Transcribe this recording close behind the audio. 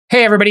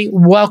Hey, everybody.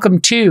 Welcome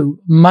to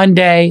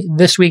Monday,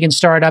 This Week in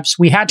Startups.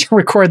 We had to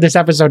record this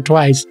episode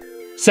twice,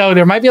 so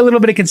there might be a little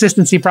bit of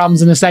consistency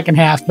problems in the second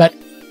half, but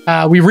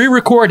we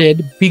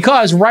re-recorded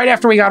because right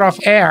after we got off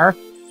air,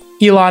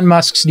 Elon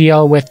Musk's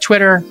deal with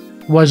Twitter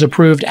was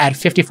approved at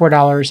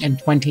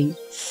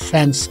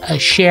 $54.20 a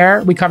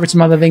share. We covered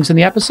some other things in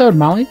the episode,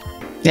 Molly.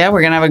 Yeah,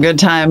 we're going to have a good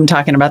time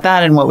talking about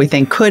that and what we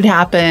think could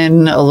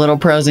happen, a little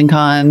pros and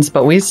cons,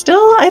 but we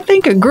still, I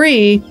think,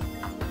 agree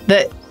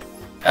that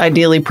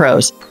ideally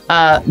pros.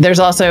 There's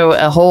also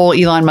a whole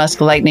Elon Musk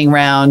lightning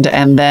round,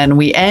 and then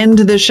we end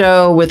the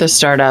show with a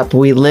startup.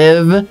 We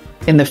live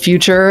in the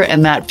future,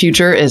 and that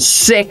future is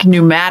sick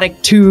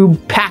pneumatic tube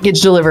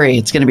package delivery.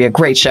 It's going to be a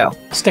great show.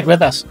 Stick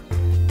with us.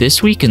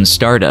 This Week in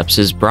Startups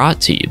is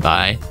brought to you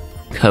by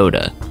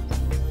Coda.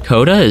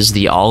 Coda is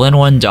the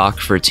all-in-one doc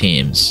for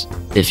teams.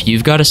 If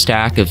you've got a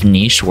stack of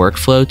niche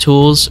workflow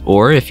tools,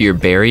 or if you're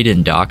buried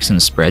in docs and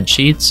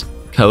spreadsheets,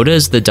 Coda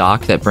is the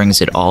doc that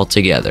brings it all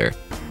together.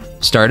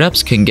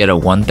 Startups can get a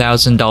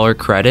 $1,000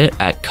 credit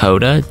at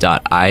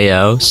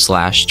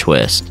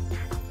coda.io/twist.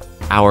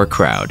 Our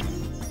Crowd.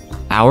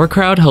 Our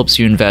Crowd helps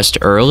you invest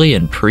early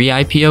in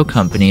pre-IPO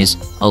companies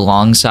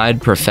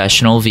alongside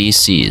professional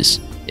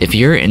VCs. If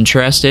you're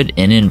interested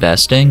in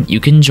investing, you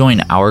can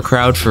join Our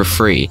Crowd for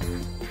free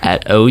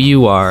at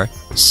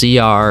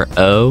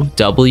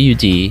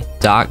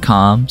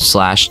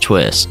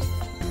ourcrowd.com/twist.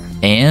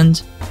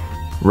 And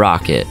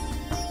Rocket.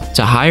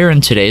 To hire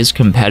in today's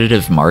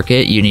competitive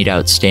market, you need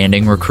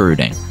outstanding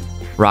recruiting.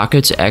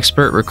 Rocket's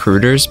expert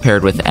recruiters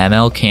paired with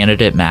ML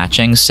candidate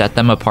matching set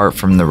them apart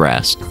from the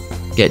rest.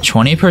 Get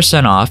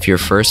 20% off your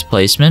first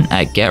placement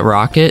at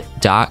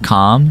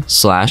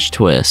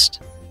getrocket.com/twist.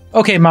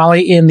 Okay,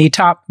 Molly, in the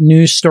top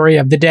news story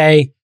of the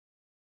day,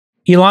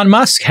 Elon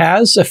Musk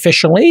has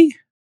officially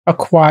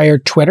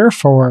acquired Twitter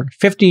for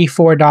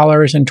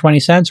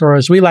 $54.20, or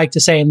as we like to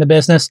say in the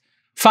business,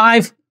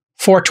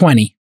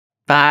 $5,420.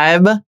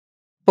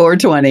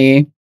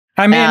 $5,420.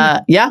 I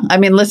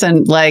mean,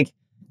 listen, like,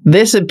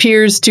 this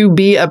appears to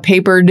be a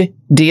papered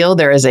deal.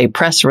 There is a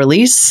press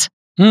release.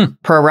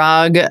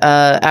 Parag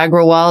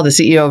Agrawal, the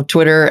CEO of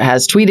Twitter,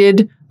 has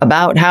tweeted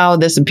about how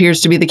this appears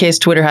to be the case.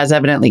 Twitter has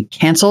evidently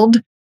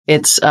canceled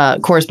its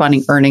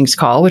corresponding earnings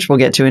call, which we'll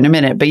get to in a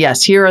minute. But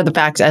yes, here are the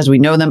facts as we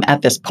know them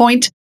at this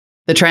point.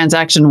 The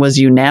transaction was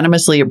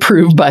unanimously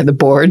approved by the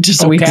board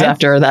just weeks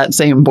after that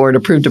same board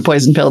approved a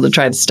poison pill to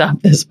try to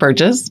stop this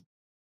purchase.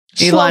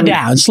 Slow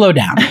down.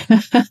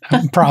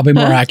 Probably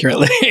more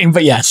accurately,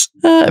 but yes.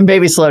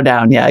 Maybe slow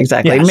down. Yeah,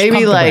 exactly. Yes,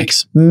 maybe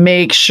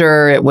make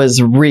sure it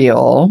was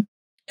real.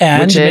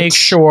 And make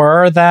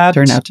sure that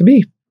turned out to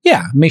be.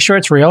 Yeah, make sure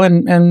it's real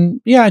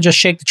and just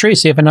shake the tree.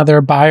 See if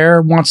another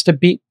buyer wants to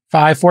beat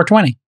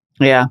 $5,420.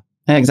 Yeah,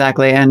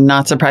 exactly. And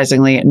not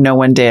surprisingly, no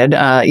one did.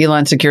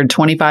 Elon secured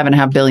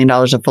 $25.5 billion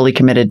of fully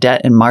committed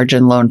debt and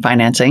margin loan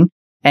financing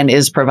and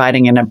is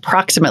providing an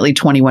approximately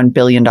 $21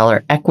 billion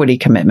equity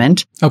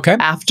commitment. Okay.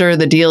 After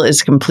the deal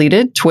is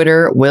completed,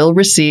 Twitter will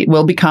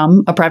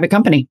become a private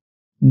company,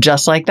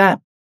 just like that.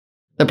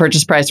 The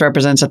purchase price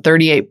represents a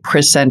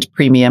 38%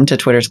 premium to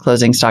Twitter's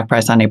closing stock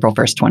price on April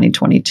 1st,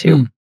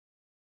 2022.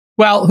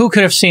 Well, who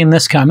could have seen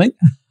this coming?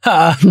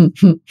 Well,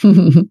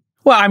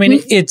 I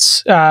mean,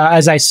 it's,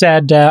 as I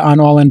said on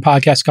All In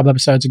Podcast a couple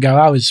episodes ago,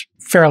 I was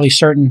fairly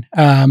certain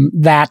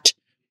that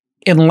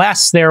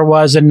unless there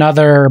was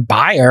another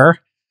buyer,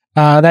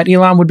 that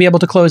Elon would be able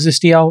to close this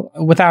deal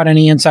without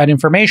any inside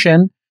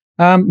information.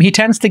 He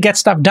tends to get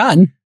stuff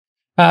done.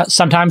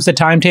 Sometimes the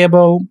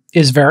timetable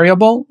is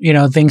variable. You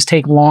know, things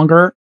take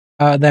longer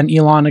than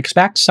Elon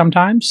expects.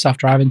 Sometimes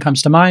self-driving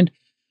comes to mind.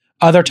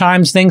 Other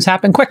times things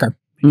happen quicker.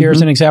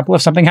 Here's an example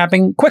of something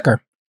happening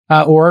quicker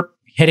or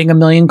hitting 1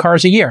 million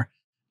cars a year.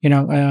 You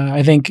know,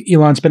 I think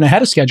Elon's been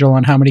ahead of schedule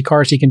on how many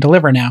cars he can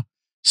deliver now.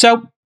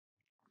 So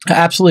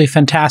absolutely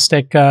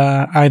fantastic.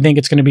 I think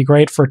it's going to be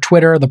great for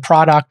Twitter, the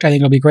product. I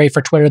think it'll be great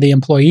for Twitter, the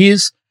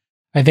employees.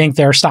 I think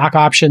their stock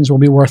options will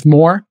be worth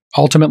more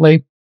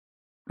ultimately,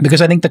 because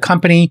I think the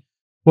company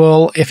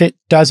will, if it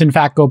does in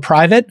fact go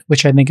private,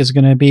 which I think is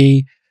going to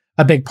be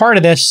a big part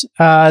of this,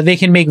 they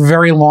can make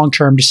very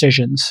long-term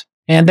decisions.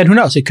 And then who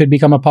knows, it could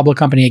become a public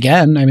company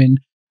again. I mean,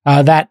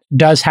 that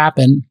does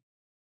happen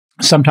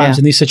sometimes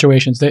in these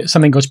situations.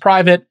 Something goes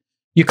private,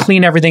 you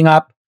clean everything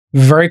up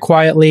very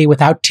quietly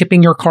without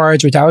tipping your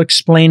cards, without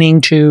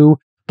explaining to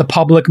the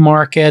public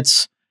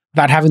markets,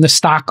 without having the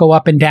stock go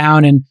up and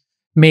down and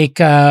make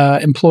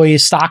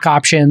employees' stock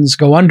options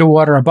go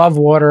underwater, above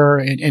water,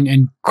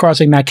 and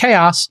causing that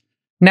chaos.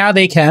 Now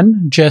they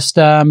can just,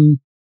 very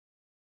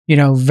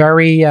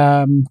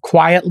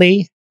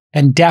quietly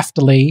and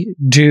deftly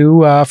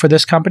do for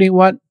this company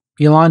what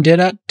Elon did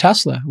at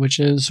Tesla, which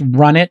is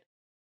run it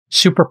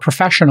super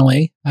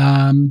professionally.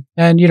 And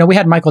we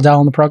had Michael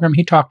Dell on the program.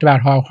 He talked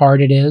about how hard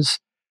it is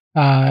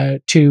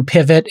to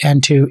pivot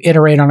and to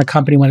iterate on a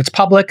company when it's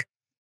public,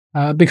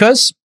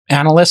 because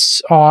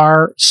analysts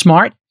are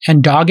smart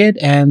and dogged,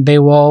 and they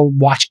will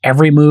watch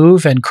every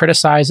move and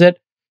criticize it.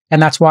 And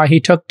that's why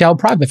he took Dell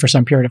private for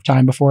some period of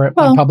time before it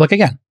went public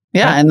again.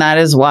 Yeah, and that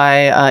is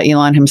why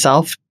Elon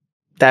himself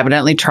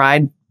evidently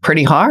tried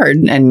pretty hard.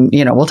 And,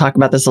 we'll talk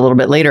about this a little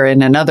bit later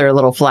in another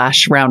little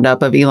flash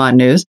roundup of Elon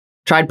news.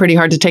 Tried pretty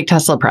hard to take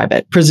Tesla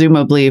private,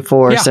 presumably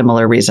for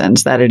similar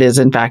reasons, that it is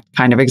in fact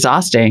kind of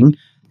exhausting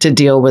to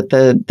deal with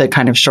the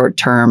kind of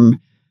short-term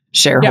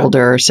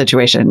shareholder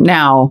situation.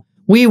 Now,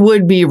 we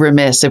would be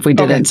remiss if we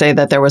didn't say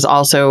that there was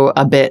also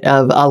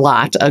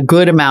a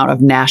good amount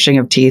of gnashing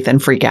of teeth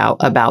and freak out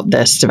about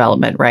this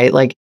development, right?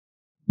 Like,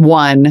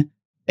 one,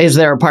 is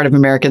there a part of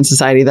American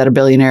society that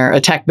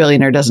a tech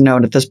billionaire doesn't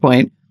own at this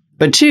point?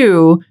 But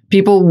two,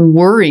 people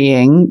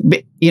worrying,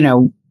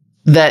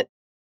 that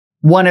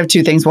one of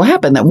two things will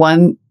happen. That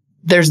one,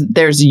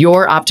 there's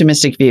your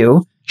optimistic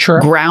view,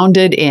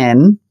 grounded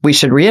in, we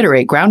should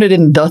reiterate, grounded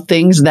in the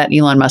things that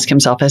Elon Musk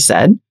himself has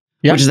said,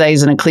 which is that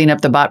he's going to clean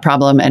up the bot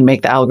problem and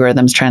make the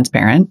algorithms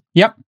transparent.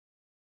 Yep.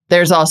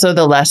 There's also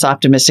the less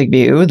optimistic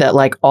view that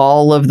like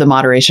all of the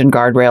moderation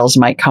guardrails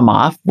might come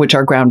off, which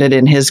are grounded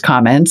in his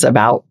comments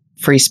about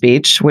free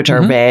speech, which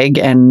are vague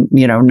and,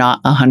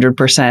 not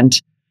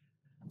 100%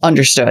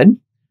 understood.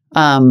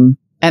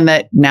 And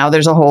that now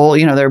there's a whole,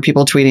 there are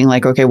people tweeting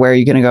like, okay, where are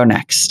you going to go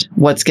next?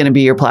 What's going to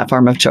be your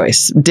platform of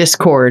choice?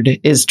 Discord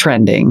is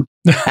trending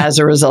as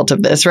a result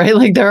of this, right?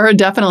 Like there are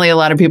definitely a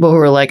lot of people who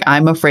are like,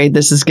 I'm afraid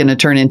this is going to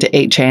turn into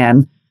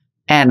 8chan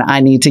and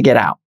I need to get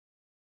out.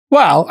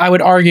 Well, I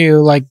would argue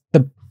like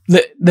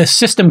the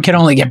system can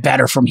only get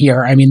better from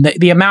here. I mean,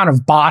 the amount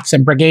of bots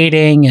and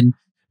brigading and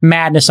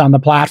madness on the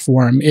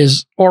platform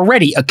is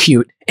already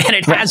acute, and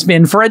it has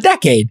been for a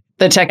decade.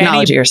 The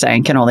technology, you're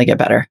saying, can only get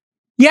better.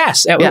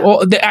 Yes. I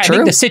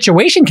think the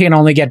situation can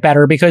only get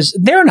better because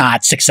they're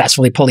not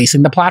successfully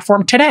policing the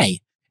platform today.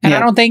 And I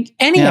don't think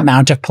any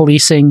amount of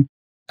policing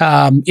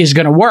is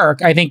going to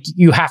work. I think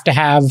you have to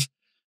have,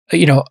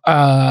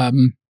 I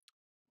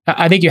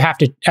think you have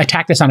to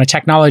attack this on a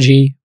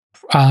technology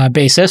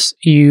basis.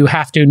 You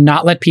have to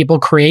not let people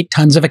create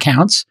tons of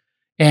accounts.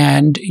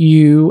 And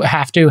you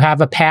have to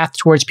have a path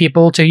towards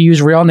people to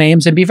use real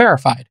names and be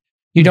verified.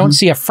 You don't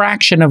see a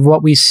fraction of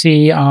what we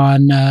see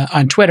on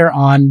Twitter,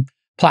 on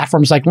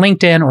platforms like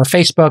LinkedIn or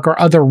Facebook or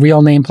other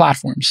real name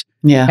platforms.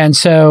 Yeah. And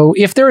so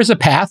if there is a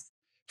path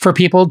for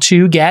people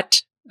to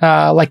get,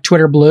 like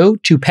Twitter Blue,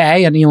 to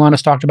pay, and Elon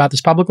has talked about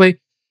this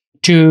publicly,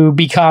 to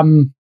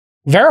become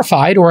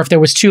verified, or if there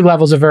was 2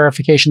 levels of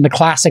verification, the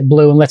classic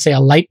blue and let's say a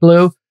light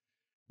blue,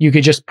 you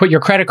could just put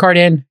your credit card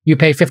in, you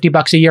pay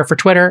 $50 a year for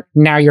Twitter,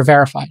 now you're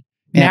verified.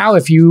 Yeah. Now,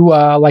 if you,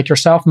 like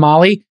yourself,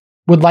 Molly,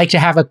 would like to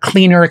have a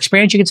cleaner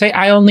experience, you can say,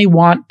 I only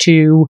want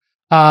to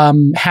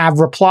have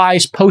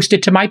replies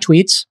posted to my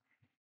tweets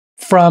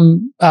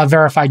from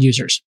verified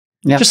users.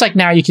 Yep. Just like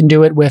now you can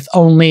do it with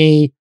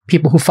only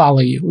people who follow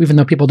you, even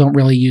though people don't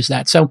really use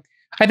that. So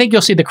I think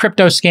you'll see the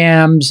crypto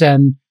scams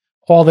and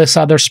all this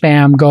other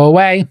spam go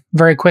away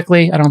very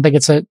quickly. I don't think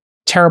it's a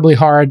terribly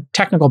hard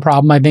technical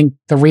problem. I think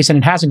the reason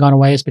it hasn't gone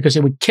away is because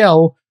it would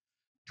kill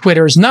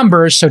Twitter's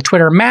numbers. So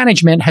Twitter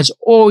management has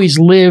always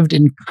lived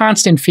in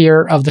constant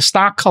fear of the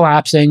stock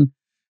collapsing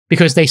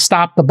because they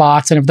stop the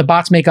bots. And if the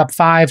bots make up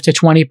 5 to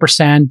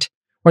 20%,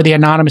 or the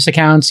anonymous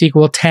accounts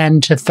equal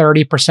 10 to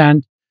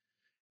 30%,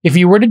 if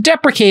you were to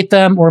deprecate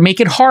them or make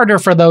it harder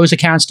for those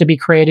accounts to be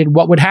created,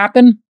 what would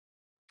happen?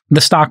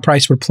 The stock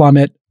price would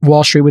plummet.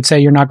 Wall Street would say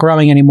you're not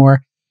growing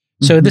anymore.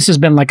 So this has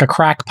been like a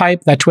crack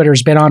pipe that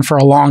Twitter's been on for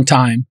a long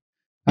time,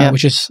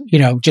 which is,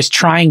 just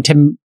trying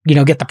to,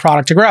 get the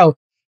product to grow.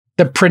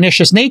 The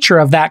pernicious nature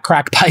of that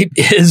crack pipe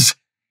is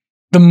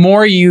the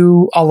more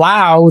you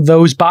allow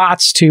those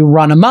bots to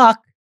run amok,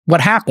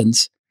 what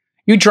happens?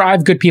 You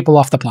drive good people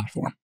off the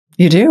platform.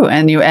 You do.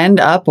 And you end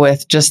up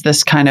with just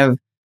this kind of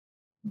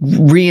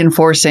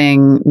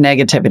reinforcing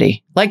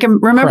negativity. Like,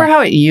 remember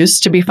how it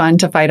used to be fun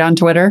to fight on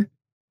Twitter?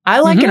 I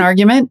like an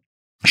argument.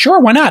 Sure,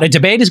 why not? A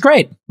debate is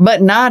great.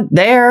 But not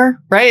there,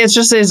 right? It's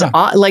just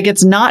like,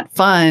 it's not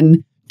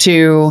fun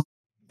to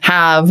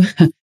have.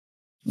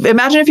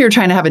 Imagine if you were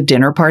trying to have a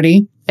dinner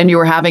party and you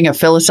were having a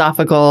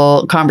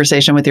philosophical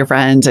conversation with your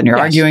friends and you're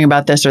arguing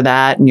about this or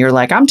that. And you're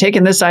like, I'm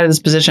taking this side of this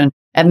position.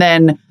 And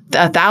then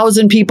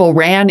 1,000 people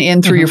ran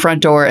in through your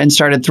front door and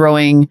started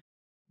throwing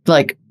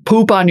like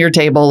poop on your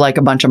table like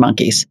a bunch of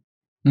monkeys.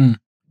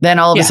 Then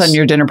all of a sudden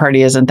your dinner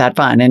party isn't that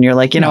fun. And you're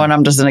like, you know what,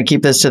 I'm just going to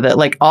keep this to the,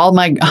 like all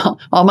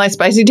my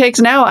spicy takes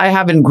now I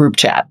have in group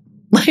chat.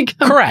 Like,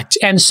 correct.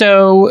 And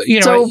so,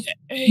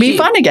 be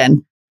fun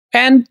again.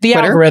 And the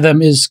Twitter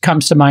algorithm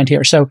comes to mind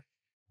here. So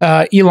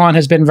Elon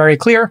has been very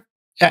clear.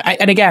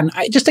 And again,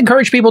 I just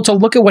encourage people to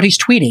look at what he's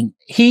tweeting.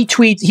 He's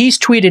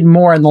tweeted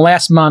more in the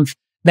last month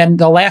than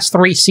the last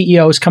 3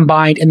 CEOs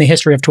combined in the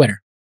history of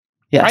Twitter.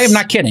 Yes. I am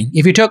not kidding.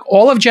 If you took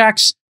all of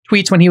Jack's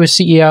tweets when he was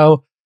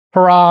CEO,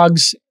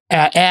 Parag's,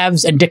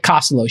 Ev's, and Dick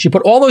Costello's, you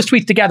put all those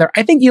tweets together,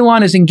 I think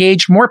Elon has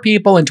engaged more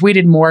people and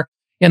tweeted more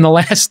in the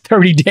last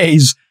 30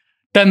 days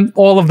than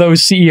all of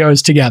those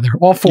CEOs together,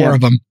 all 4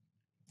 of them.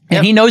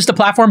 And he knows the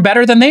platform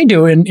better than they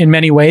do in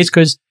many ways,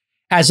 because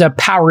as a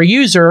power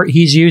user,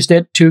 he's used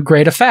it to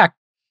great effect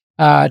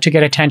to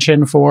get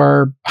attention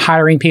for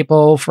hiring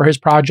people for his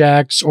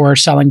projects or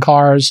selling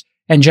cars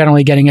and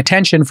generally getting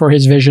attention for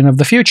his vision of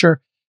the future.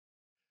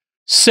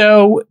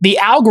 So the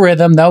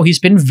algorithm, though, he's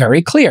been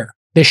very clear.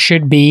 This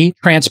should be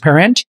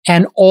transparent,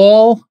 and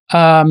all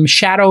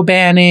shadow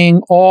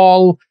banning,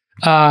 all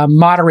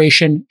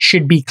moderation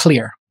should be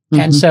clear.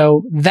 And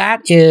so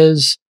that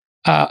is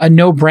a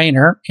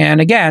no-brainer.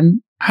 And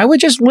again, I would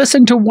just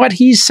listen to what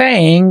he's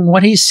saying.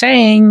 What he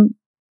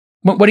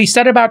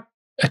said about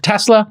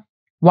Tesla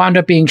wound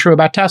up being true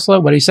about Tesla.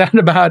 What he said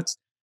about,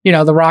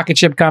 the rocket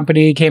ship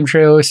company came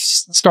true.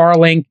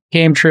 Starlink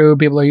came true.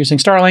 People are using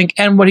Starlink.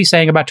 And what he's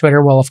saying about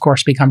Twitter will, of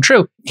course, become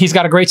true. He's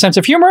got a great sense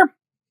of humor.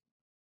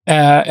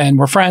 And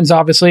we're friends,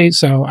 obviously.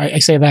 So I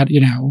say that,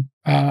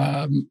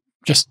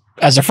 just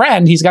as a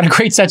friend, he's got a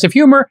great sense of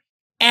humor.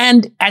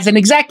 And as an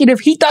executive,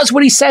 he does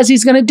what he says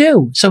he's going to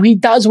do. So he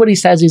does what he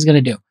says he's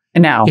going to do.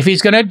 And now, if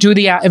he's going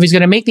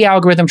to make the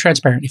algorithm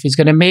transparent, if he's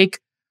going to make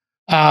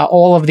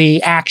all of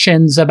the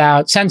actions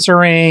about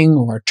censoring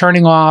or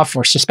turning off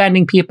or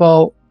suspending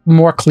people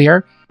more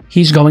clear,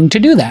 he's going to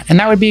do that. And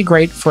that would be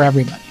great for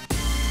everybody.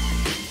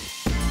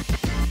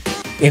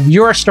 If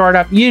you're a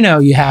startup,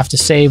 you have to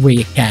save where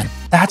you can.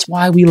 That's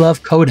why we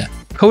love Coda.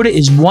 Coda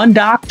is one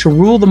doc to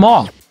rule them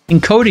all. In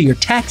Coda, your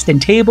text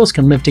and tables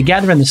can live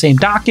together in the same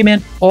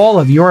document. All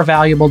of your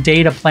valuable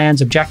data,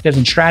 plans, objectives,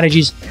 and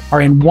strategies are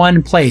in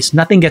one place.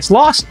 Nothing gets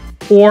lost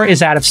or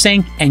is out of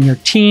sync, and your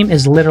team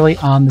is literally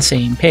on the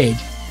same page.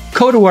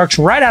 Coda works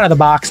right out of the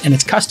box, and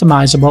it's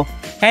customizable,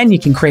 and you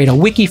can create a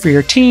wiki for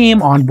your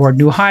team, onboard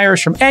new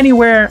hires from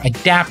anywhere,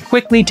 adapt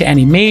quickly to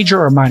any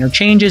major or minor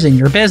changes in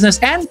your business,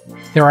 and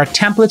there are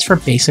templates for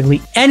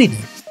basically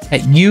anything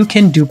that you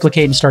can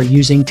duplicate and start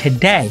using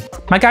today.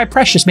 My guy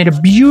Precious made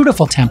a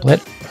beautiful template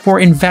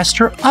for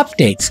investor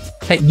updates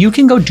that you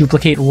can go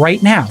duplicate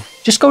right now.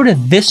 Just go to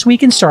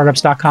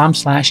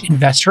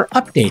thisweekinstartups.com/investor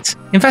updates.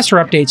 Investor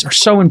updates are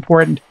so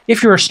important.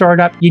 If you're a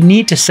startup, you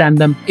need to send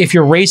them. If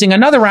you're raising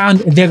another round,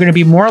 they're going to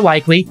be more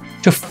likely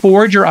to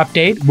forward your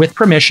update with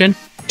permission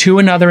to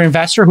another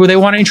investor who they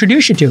want to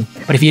introduce you to.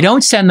 But if you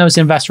don't send those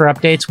investor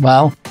updates,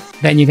 well,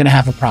 then you're going to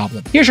have a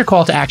problem. Here's your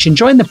call to action.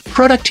 Join the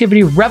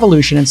productivity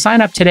revolution and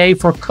sign up today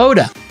for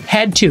Coda.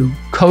 Head to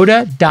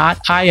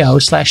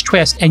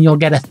coda.io/twist and you'll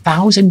get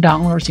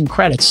 $1,000 in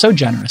credits. So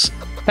generous.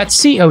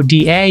 That's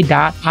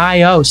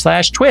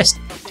coda.io/twist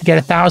to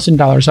get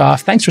 $1,000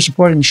 off. Thanks for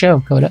supporting the show,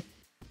 Coda.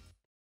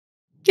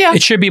 Yeah.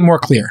 It should be more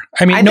clear.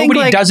 I mean,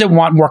 nobody doesn't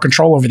want more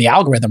control over the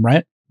algorithm,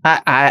 right?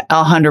 I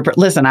 100%.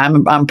 Listen,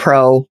 I'm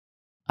pro.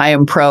 I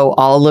am pro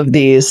all of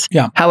these.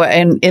 Yeah. How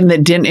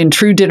in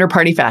true dinner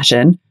party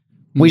fashion,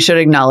 we should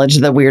acknowledge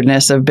the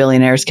weirdness of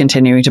billionaires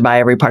continuing to buy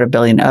every part of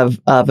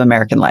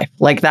American life.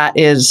 Like, that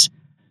is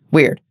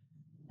weird.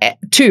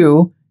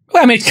 Two,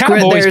 well, I mean, it's kind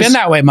of always been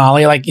that way,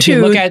 Molly. Like, if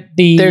you look at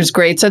there's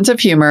great sense of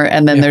humor,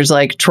 and then there's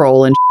like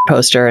troll and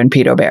poster and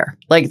pedo bear.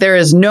 Like, there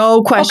is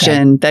no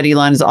question that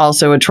Elon is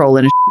also a troll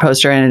and a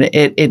poster, and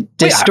it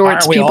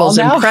distorts people's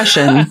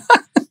impression.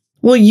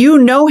 Well, you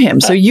know him,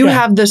 so you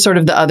have the sort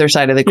of the other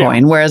side of the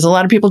coin, whereas a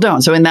lot of people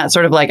don't. So in that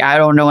sort of like, I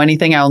don't know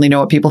anything, I only know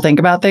what people think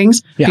about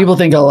things. Yeah. People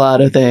think a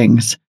lot of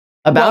things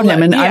about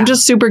him. And I'm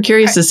just super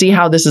curious to see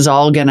how this is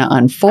all going to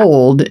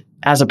unfold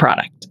as a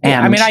product.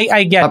 And I mean,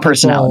 I get a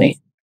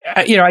personality.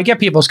 I get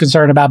people's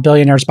concern about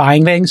billionaires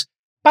buying things.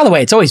 By the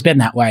way, it's always been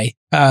that way.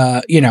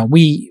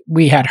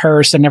 We had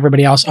Hearst and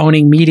everybody else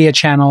owning media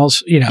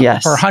channels,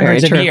 for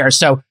hundreds of years.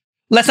 So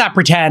let's not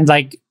pretend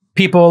like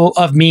people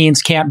of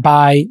means can't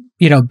buy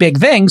big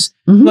things.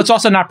 Let's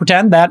also not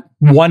pretend that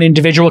one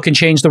individual can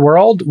change the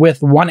world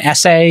with one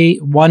essay,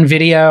 one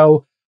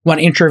video, one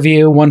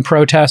interview, one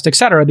protest,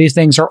 etc. These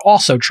things are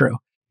also true.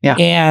 Yeah.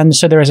 And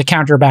so there is a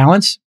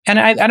counterbalance. And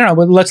I don't know,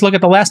 let's look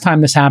at the last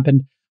time this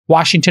happened.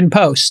 Washington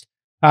Post,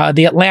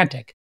 The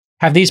Atlantic.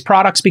 Have these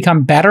products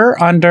become better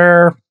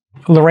under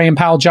Lorraine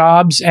Powell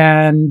Jobs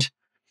and,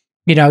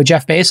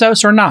 Jeff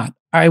Bezos or not?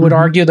 I would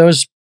argue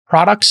those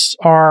products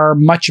are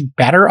much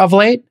better of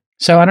late.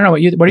 So I don't know what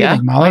do you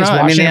think, Molly? Is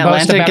Washington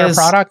Post a better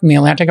product and The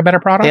Atlantic a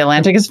better product? The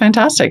Atlantic is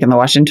fantastic, and the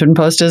Washington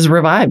Post is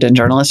revived, and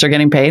journalists are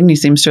getting paid, and he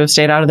seems to have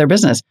stayed out of their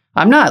business.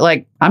 I'm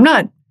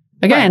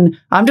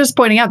just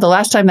pointing out the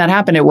last time that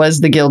happened, it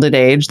was the Gilded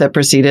Age that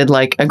preceded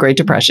like a Great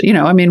Depression.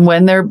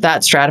 When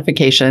that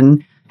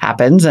stratification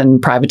happens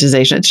and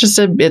privatization,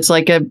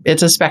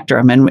 it's a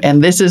spectrum,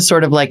 and this is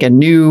sort of like a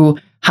new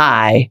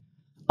high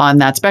on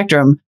that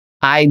spectrum.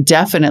 I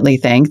definitely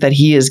think that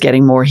he is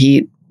getting more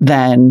heat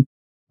than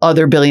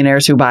other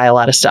billionaires who buy a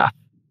lot of stuff.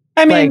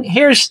 I mean,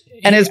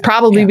 it's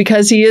probably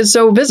because he is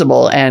so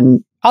visible,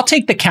 and I'll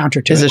take the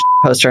counter to is it.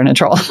 a poster and a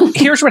troll.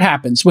 Here's what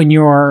happens when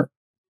you're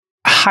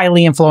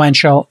highly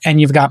influential and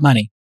you've got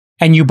money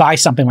and you buy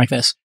something like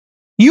this.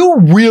 You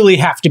really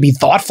have to be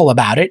thoughtful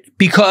about it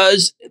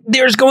because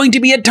there's going to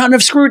be a ton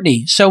of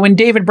scrutiny. So when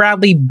David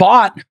Bradley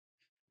bought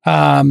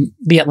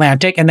The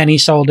Atlantic and then he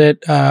sold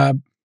it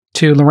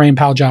to Lorraine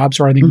Powell Jobs,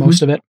 or I think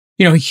most of it,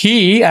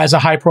 he, as a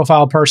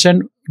high-profile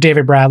person,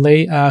 David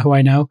Bradley, who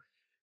I know,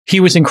 he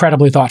was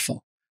incredibly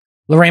thoughtful.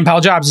 Lorraine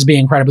Powell Jobs is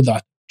being incredibly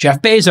thoughtful.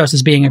 Jeff Bezos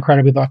is being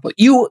incredibly thoughtful.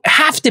 You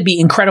have to be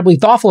incredibly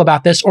thoughtful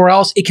about this, or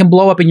else it can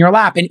blow up in your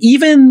lap. And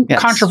even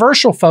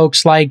controversial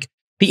folks like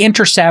The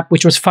Intercept,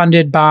 which was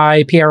funded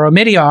by Pierre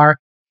Omidyar,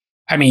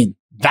 I mean,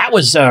 that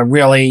was a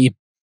really,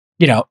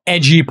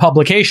 edgy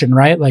publication,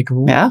 right? Like,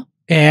 yeah.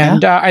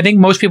 And I think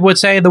most people would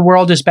say the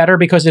world is better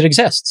because it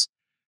exists.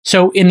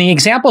 So in the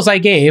examples I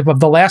gave of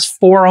the last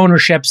 4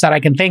 ownerships that I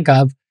can think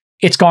of,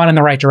 it's gone in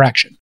the right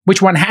direction.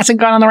 Which one hasn't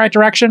gone in the right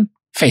direction?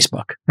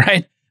 Facebook,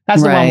 right?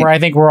 That's the one where I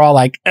think we're all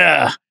like,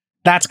 ugh,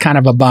 that's kind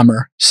of a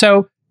bummer.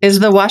 So is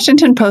the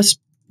Washington Post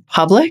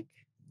public?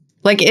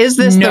 Like, is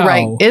this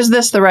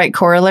the right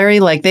corollary?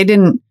 Like, they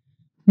didn't,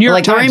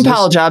 Maureen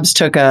Powell Jobs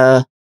took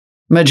a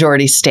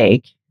majority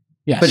stake,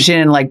 but she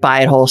didn't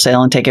buy it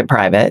wholesale and take it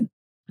private.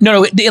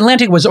 No, the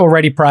Atlantic was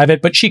already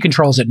private, but she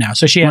controls it now.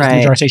 So she has the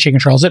majority stake, she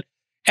controls it.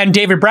 And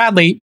David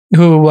Bradley,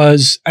 who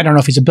was, I don't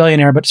know if he's a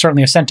billionaire, but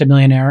certainly a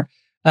centimillionaire,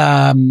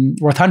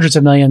 worth hundreds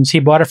of millions.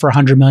 He bought it for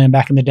 $100 million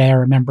back in the day. I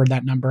remember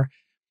that number.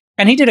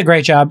 And he did a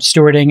great job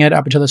stewarding it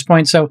up until this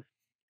point. So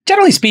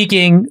generally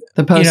speaking,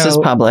 the Post is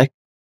public,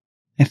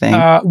 I think.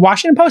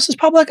 Washington Post is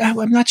public?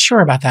 I'm not sure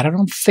about that. I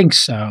don't think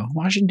so.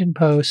 Washington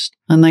Post.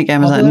 Unlike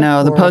Amazon,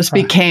 no. The Post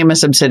became a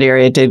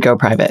subsidiary. It did go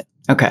private.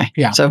 Okay.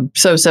 Yeah. So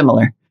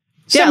similar.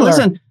 Yeah,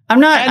 listen,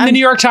 the New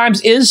York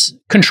Times is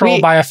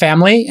controlled by a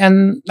family,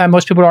 and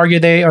most people would argue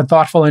they are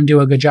thoughtful and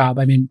do a good job.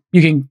 I mean,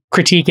 you can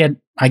critique it,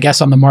 I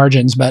guess, on the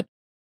margins, but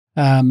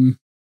that's why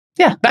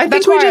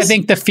I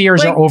think the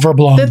fears are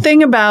overblown. The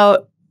thing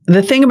about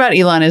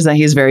Elon is that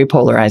he's very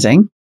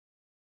polarizing.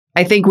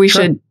 I think we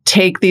should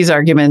take these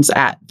arguments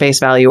at face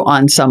value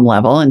on some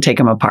level and take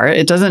them apart.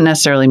 It doesn't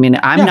necessarily mean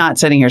I'm not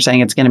sitting here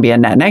saying it's going to be a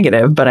net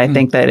negative, but I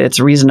think that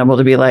it's reasonable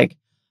to be like,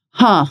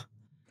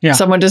 yeah.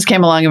 Someone just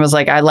came along and was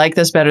like, I like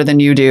this better than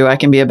you do. I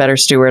can be a better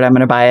steward. I'm going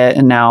to buy it.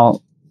 And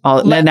now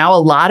a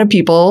lot of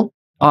people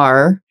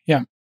are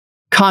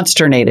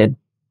consternated,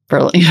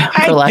 for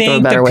lack of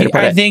a better way to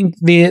put it. I think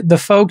the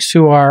folks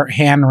who are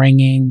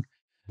hand-wringing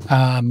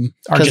are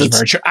just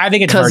virtue. I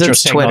think it's virtue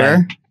signaling.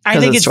 Twitter. I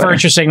think it's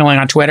virtue signaling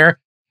on Twitter.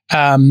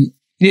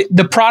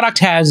 The product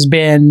has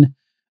been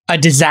a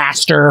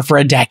disaster for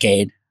a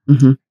decade.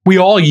 Mm-hmm. We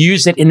all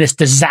use it in this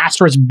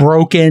disastrous,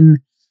 broken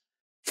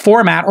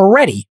format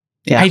already.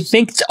 Yeah. I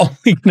think it's only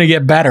going to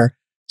get better.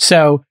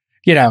 So,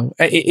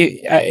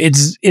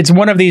 it's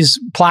one of these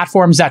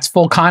platforms that's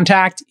full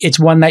contact. It's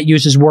one that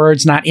uses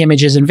words, not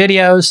images and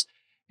videos.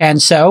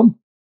 And so,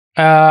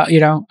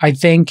 I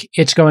think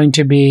it's going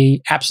to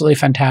be absolutely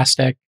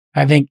fantastic.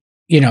 I think,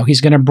 he's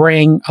going to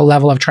bring a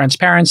level of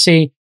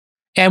transparency.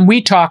 And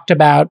we talked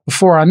about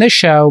before on this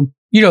show,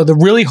 the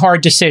really hard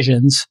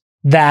decisions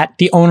that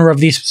the owner of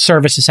these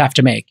services have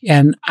to make.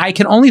 And I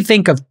can only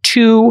think of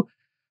 2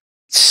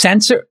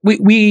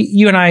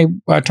 you and I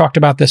talked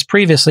about this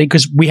previously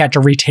because we had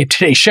to retape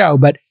today's show,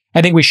 but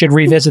I think we should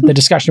revisit the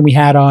discussion we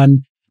had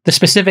on the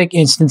specific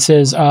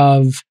instances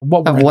of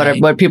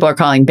what people are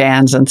calling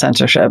bans and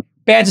censorship.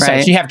 Bans and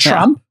censorship. You have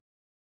Trump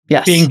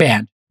being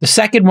banned. The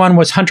second one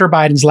was Hunter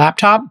Biden's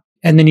laptop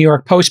and the New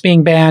York Post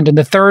being banned. And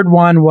the third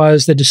one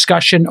was the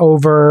discussion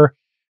over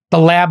the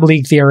lab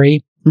leak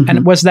theory. Mm-hmm. And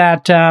it was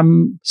that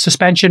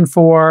suspension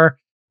for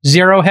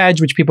Zero Hedge,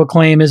 which people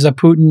claim is a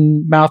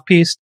Putin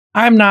mouthpiece.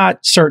 I'm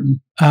not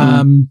certain.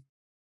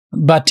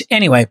 But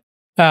anyway,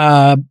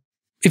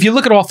 if you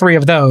look at all 3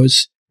 of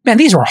those, man,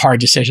 these were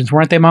hard decisions,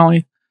 weren't they,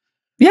 Molly?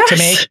 Yes. To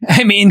make.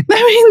 I mean,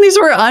 these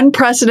were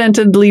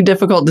unprecedentedly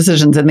difficult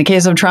decisions. In the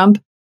case of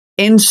Trump,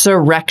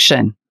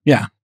 insurrection.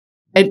 Yeah.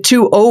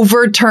 To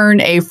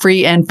overturn a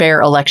free and fair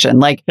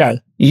election.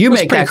 You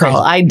make that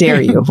call. Crazy. I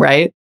dare you,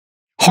 right?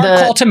 Hard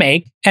call to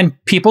make, and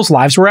people's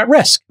lives were at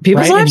risk.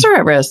 People's lives are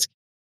at risk.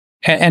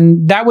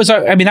 And that was,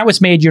 that was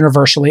made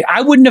universally.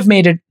 I wouldn't have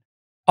made it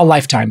a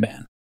lifetime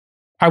ban.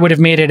 I would have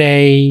made it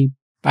a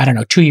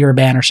 2-year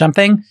ban or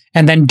something,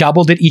 and then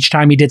doubled it each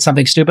time he did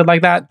something stupid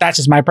like that. That's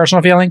just my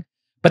personal feeling.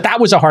 But that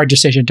was a hard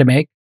decision to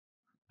make.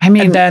 I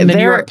mean, and then the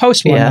New York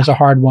Post one was a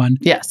hard one.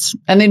 Yes.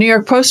 And the New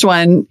York Post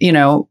one,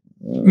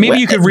 maybe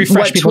you could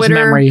refresh people's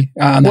memory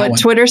on that one.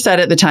 Twitter said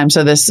at the time.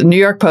 So this New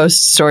York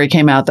Post story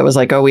came out that was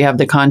like, we have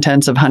the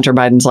contents of Hunter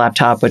Biden's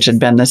laptop, which had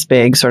been this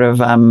big sort of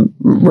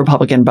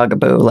Republican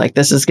bugaboo. Like,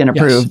 this is going to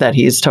prove that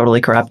he's totally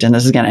corrupt, and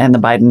this is going to end the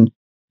Biden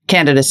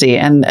candidacy.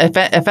 And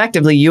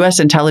effectively, U.S.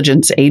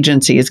 intelligence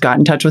agencies got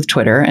in touch with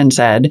Twitter and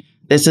said,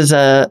 this is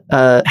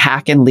a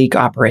hack and leak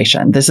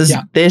operation. This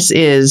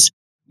is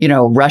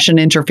Russian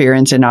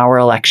interference in our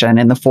election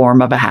in the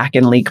form of a hack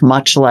and leak,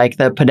 much like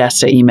the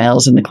Podesta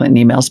emails and the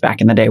Clinton emails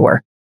back in the day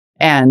were.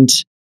 And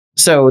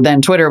so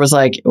then Twitter was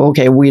like,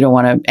 okay, we don't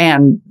want to.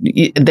 And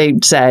they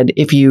said,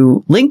 if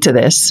you link to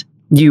this,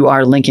 you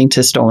are linking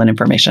to stolen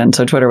information.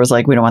 So Twitter was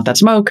like, we don't want that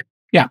smoke.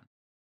 Yeah.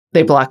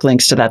 They blocked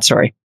links to that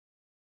story.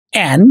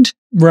 And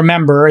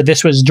remember,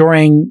 this was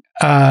during,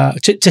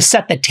 to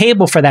set the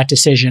table for that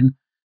decision.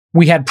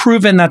 We had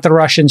proven that the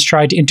Russians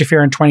tried to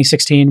interfere in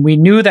 2016. We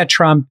knew that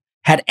Trump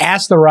had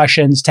asked the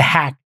Russians to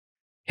hack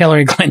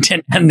Hillary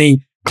Clinton and the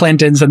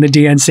Clintons and the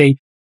DNC.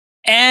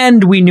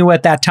 And we knew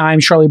at that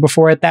time, shortly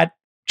before it, that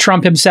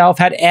Trump himself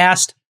had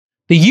asked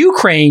the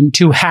Ukraine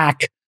to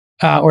hack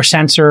or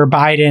censor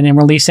Biden and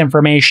release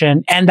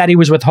information, and that he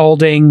was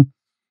withholding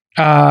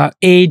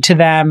aid to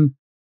them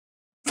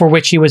for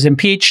which he was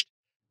impeached.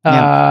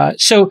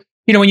 So,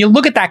 when you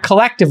look at that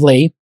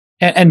collectively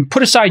and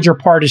put aside your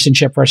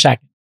partisanship for a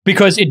second,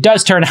 because it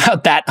does turn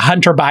out that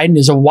Hunter Biden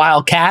is a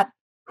wildcat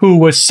who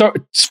was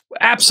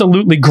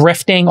absolutely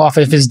grifting off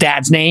of his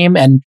dad's name,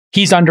 and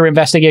he's under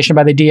investigation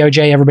by the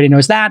DOJ. Everybody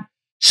knows that.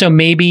 So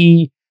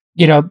maybe,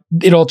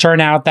 it'll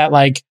turn out that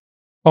like,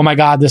 oh my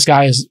God, this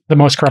guy is the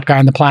most corrupt guy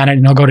on the planet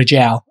and he'll go to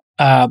jail.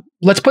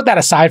 Let's put that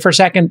aside for a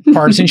second,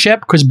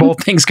 partisanship, because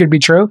both things could be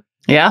true.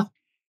 Yeah.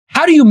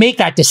 How do you make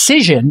that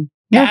decision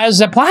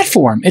as a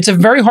platform? It's a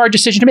very hard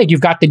decision to make.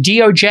 You've got the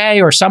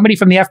DOJ or somebody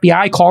from the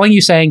FBI calling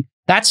you saying,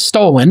 that's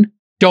stolen.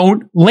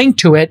 Don't link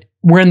to it.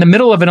 We're in the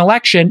middle of an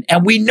election,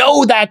 and we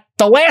know that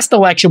the last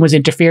election was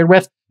interfered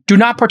with. Do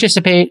not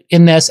participate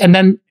in this. And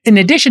then in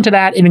addition to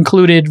that, it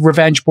included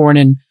revenge porn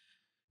and,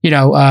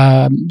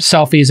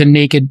 selfies and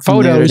naked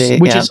photos,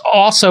 which is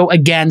also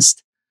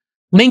against,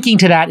 linking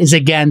to that is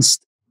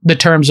against the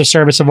terms of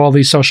service of all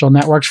these social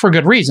networks for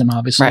good reason,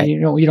 obviously. Right.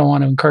 You don't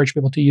want to encourage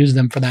people to use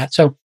them for that.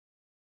 So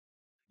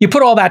you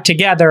put all that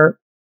together,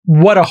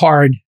 what a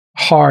hard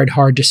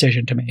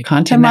decision to make.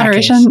 Content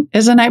moderation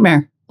is a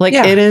nightmare.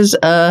 It is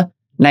a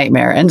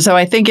nightmare. And so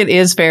I think it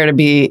is fair to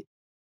be,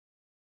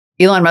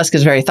 Elon Musk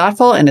is very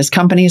thoughtful and his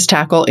companies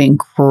tackle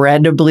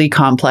incredibly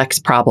complex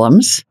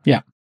problems.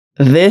 Yeah.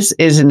 This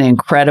is an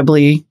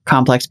incredibly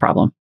complex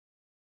problem.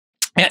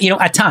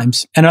 At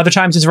times, and other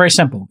times it's very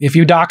simple. If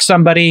you dox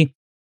somebody,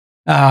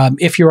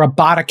 if you're a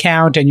bot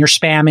account and you're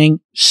spamming,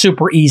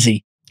 super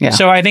easy. Yeah.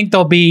 So I think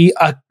there'll be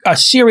a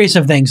series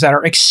of things that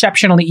are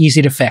exceptionally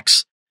easy to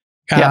fix.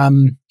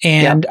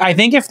 I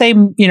think if they,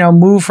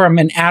 move from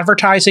an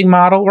advertising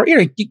model, or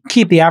you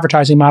keep the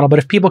advertising model, but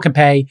if people can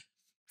pay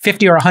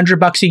 $50 or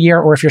 $100 a year,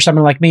 or if you're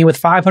someone like me with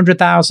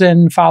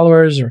 500,000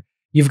 followers, or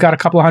you've got a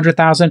couple of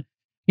 100,000,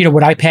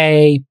 would I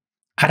pay,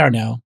 I don't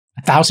know,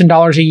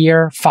 $1,000 a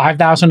year,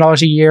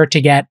 $5,000 a year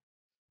to get,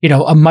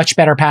 a much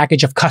better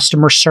package of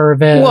customer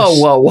service?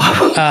 Whoa.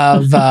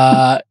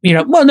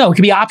 No, it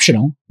could be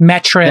optional,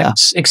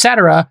 metrics,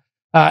 etc.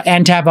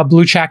 And to have a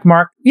blue check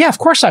mark. Yeah, of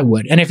course I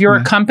would. And if you're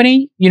a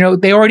company,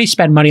 they already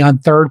spend money on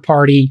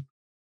third-party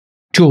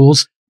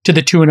tools to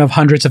the tune of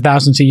hundreds of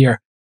thousands a year.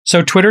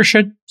 So Twitter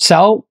should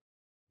sell,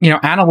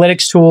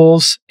 analytics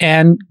tools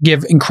and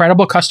give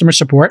incredible customer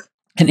support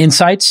and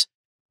insights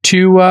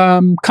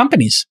to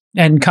companies.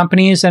 And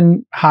companies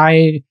and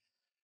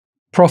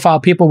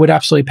high-profile people would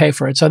absolutely pay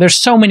for it. So there's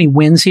so many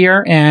wins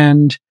here.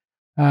 And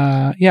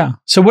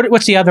so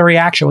what's the other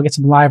reaction? We'll get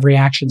some live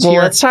reactions here.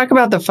 Well, let's talk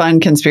about the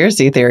fun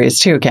conspiracy theories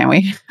too, can't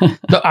we?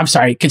 I'm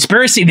sorry,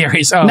 conspiracy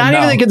theories. Oh, Not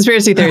even the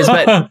conspiracy theories,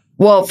 but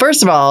well,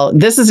 first of all,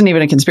 this isn't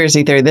even a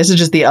conspiracy theory. This is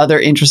just the other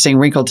interesting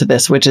wrinkle to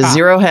this, which is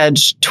Zero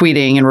Hedge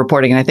tweeting and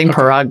reporting. And I think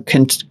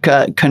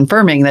Parag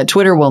confirming that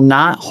Twitter will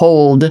not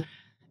hold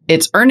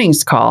its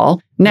earnings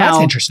call. Now,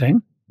 that's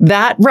interesting.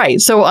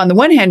 Right. So on the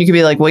one hand, you could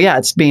be like, well, yeah,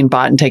 it's being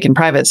bought and taken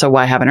private. So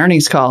why have an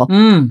earnings call?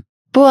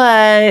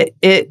 But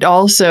it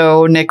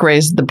also, Nick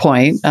raised the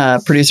point,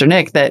 producer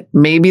Nick, that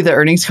maybe the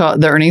earnings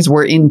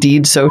were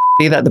indeed so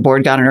shitty that the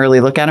board got an early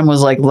look at them,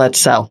 was like, let's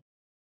sell.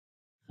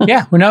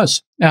 Yeah, who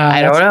knows?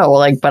 I don't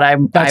know. But I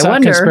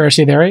wonder. A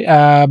conspiracy theory.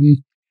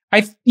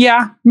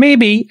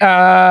 Maybe.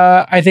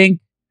 I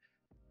think.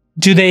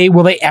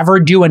 Will they ever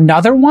do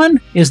another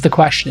one? Is the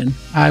question.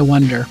 I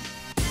wonder.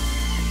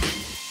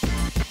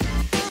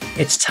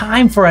 It's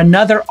time for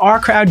another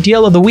rCrowd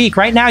deal of the week.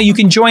 Right now, you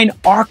can join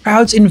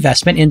rCrowd's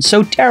investment in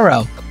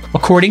Sotero.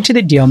 According to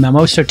the deal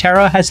memo,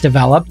 Sotero has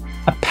developed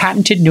a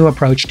patented new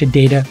approach to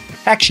data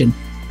protection.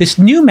 This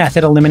new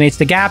method eliminates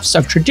the gaps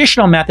of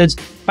traditional methods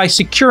by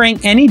securing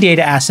any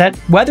data asset,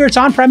 whether it's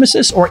on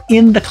premises or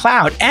in the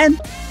cloud. And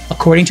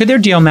according to their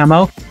deal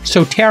memo,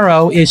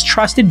 Sotero is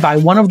trusted by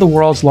one of the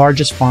world's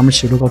largest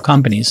pharmaceutical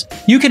companies.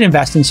 You can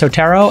invest in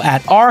Sotero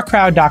at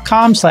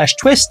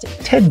rcrowd.com/twist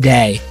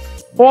today.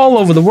 All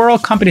over the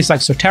world, companies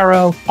like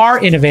Sotero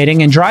are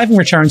innovating and driving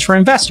returns for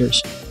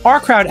investors.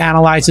 rCrowd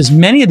analyzes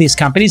many of these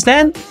companies,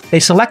 then they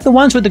select the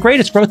ones with the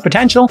greatest growth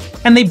potential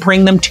and they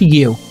bring them to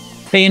you.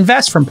 They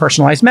invest from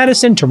personalized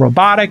medicine to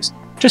robotics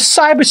to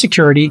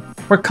cybersecurity,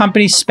 where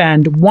companies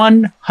spend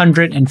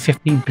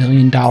 $150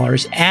 billion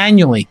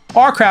annually.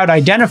 rCrowd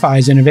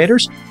identifies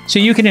innovators so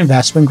you can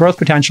invest when growth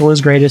potential is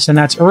greatest, and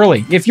that's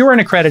early. If you're an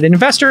accredited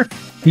investor,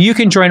 you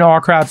can join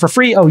rCrowd for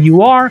free,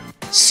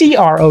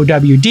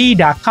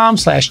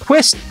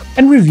 OURCROWD.com/twist,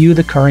 and review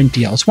the current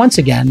deals. Once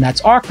again,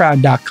 that's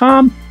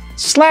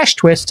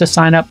rCrowd.com/twist to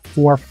sign up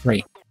for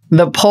free.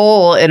 The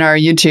poll in our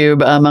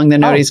YouTube among the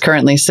noties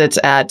currently sits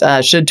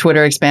at, should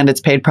Twitter expand its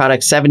paid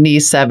product?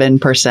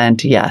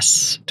 77%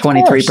 yes,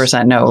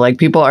 23% no. Like,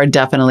 people are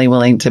definitely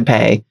willing to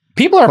pay.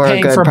 People are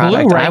paying for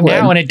Blue right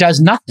now, and it does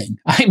nothing.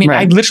 I mean,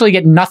 I literally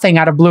get nothing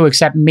out of Blue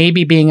except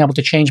maybe being able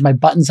to change my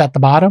buttons at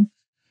the bottom.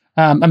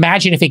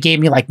 Imagine if it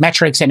gave me like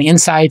metrics and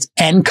insights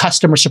and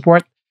customer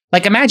support.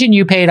 Like, imagine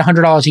you paid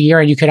 $100 a year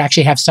and you could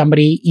actually have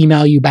somebody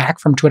email you back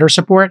from Twitter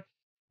support.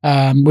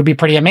 Would be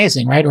pretty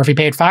amazing, right? Or if you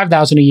paid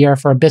 $5,000 a year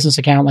for a business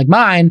account like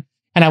mine,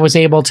 and I was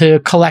able to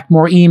collect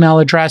more email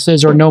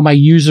addresses or know my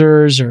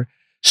users or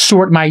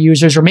sort my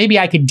users, or maybe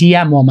I could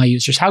DM all my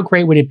users. How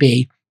great would it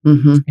be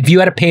if you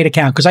had a paid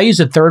account? Because I used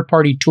a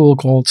third-party tool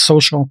called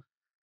Social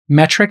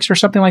Metrics or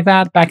something like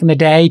that back in the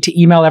day to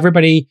email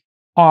everybody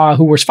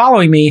who was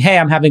following me, hey,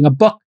 I'm having a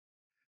book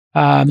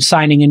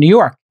signing in New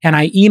York. And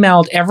I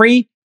emailed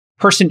every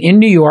person in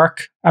New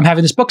York, I'm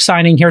having this book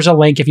signing, here's a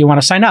link if you want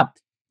to sign up.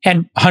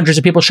 And hundreds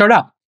of people showed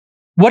up.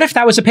 What if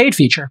that was a paid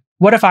feature?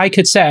 What if I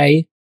could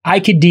say, I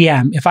could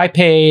DM if I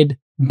paid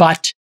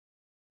but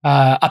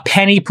a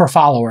penny per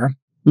follower,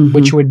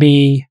 which would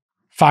be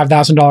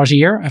 $5,000 a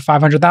year,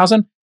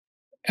 500,000.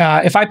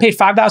 If I paid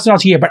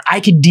 $5,000 a year, but I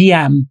could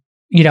DM,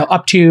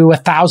 up to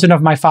 1,000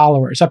 of my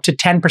followers, up to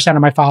 10%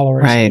 of my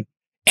followers, right,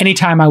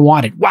 anytime I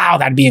wanted. Wow,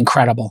 that'd be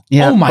incredible.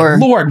 Yeah, oh my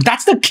Lord,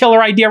 that's the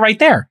killer idea right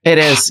there. It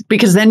is,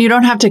 because then you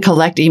don't have to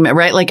collect email,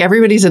 right? Like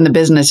everybody's in the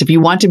business. If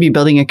you want to be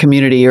building a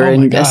community, you're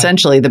in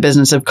essentially the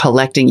business of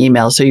collecting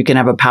emails, so you can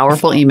have a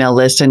powerful email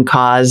list and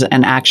cause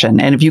and action.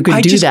 And if you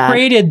could do that, I just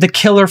created the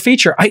killer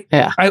feature.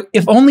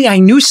 If only I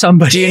knew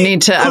somebody. Do you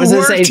need to? I was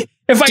going to say,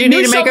 if I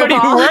knew somebody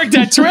who worked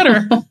at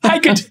Twitter, I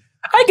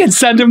could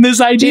send him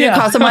this idea. Do you need to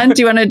call someone?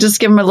 Do you want to just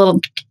give him a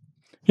little?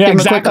 Yeah, give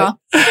exactly. him a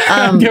quick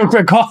call. Give him a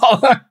quick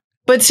call.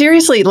 But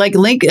seriously, like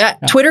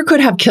Twitter could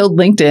have killed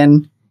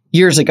LinkedIn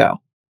years ago.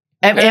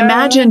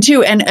 Imagine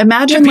too, and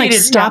imagine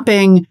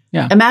stopping.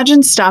 Yeah.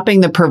 Imagine stopping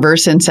the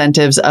perverse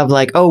incentives of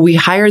like, oh, we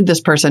hired this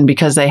person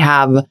because they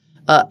have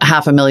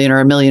 500,000 or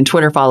 1 million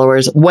Twitter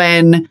followers,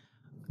 when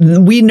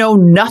we know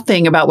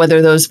nothing about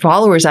whether those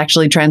followers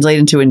actually translate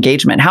into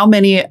engagement. How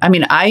many? I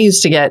mean, I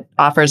used to get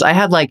offers. I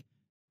had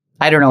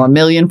 1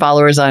 million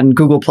followers on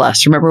Google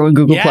Plus. Remember when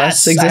Google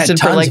Plus existed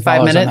for like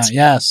 5 minutes?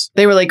 Yes.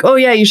 They were like, oh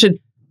yeah, you should.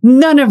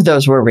 None of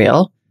those were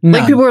real. None.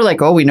 Like people were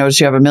like, oh, we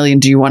noticed you have 1 million.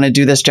 Do you want to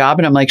do this job?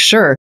 And I'm like,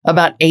 sure.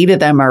 About 8 of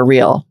them are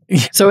real.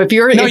 So if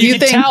you're, you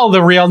could tell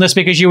the realness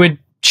because you would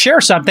share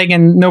something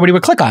and nobody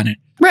would click on it.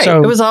 Right.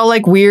 So, it was all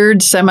like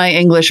weird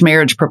semi-English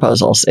marriage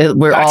proposals.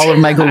 Were all of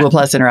my Google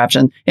Plus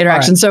interactions.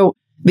 Right. So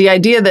the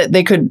idea that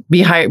they could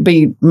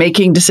be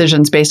making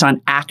decisions based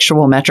on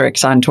actual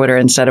metrics on Twitter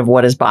instead of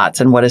what is bots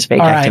and what is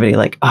fake activity.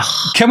 Like,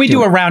 can we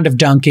do a round of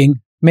dunking?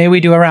 May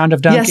we do a round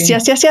of dunking?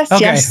 Yes.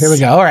 Okay, here we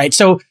go. All right.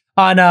 So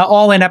on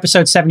All In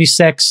episode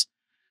 76,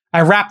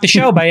 I wrapped the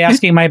show by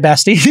asking my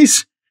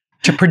besties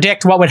to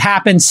predict what would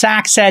happen.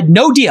 Zach said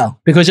no deal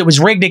because it was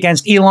rigged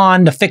against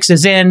Elon. The fix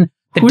is in.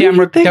 The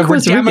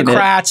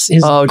Democrats,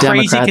 his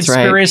crazy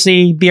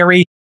conspiracy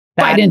theory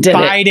that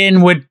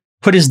Biden would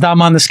put his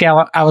thumb on the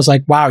scale. I was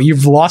like, wow,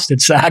 you've lost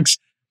it, Zach.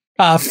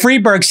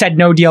 Freeberg said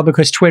no deal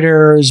because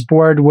Twitter's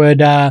board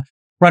would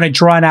run a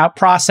drawn-out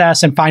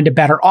process and find a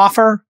better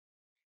offer.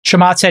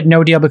 Chamath said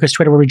no deal because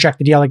Twitter would reject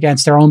the deal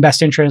against their own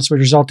best interests, which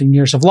result in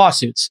years of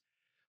lawsuits.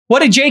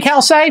 What did Jake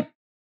Hell say?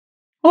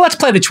 Well, let's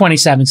play the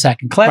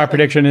 27-second clip. My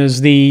prediction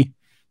is the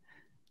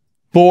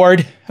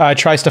board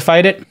tries to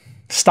fight it.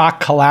 Stock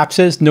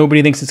collapses.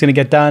 Nobody thinks it's going to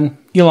get done.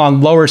 Elon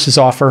lowers his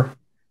offer,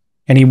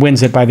 and he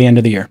wins it by the end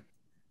of the year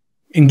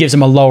and gives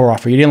him a lower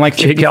offer. You didn't like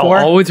 54? Jake Hell,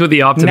 always with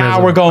the optimism.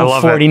 Now we're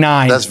going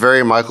 49. That's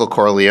very Michael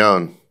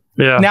Corleone.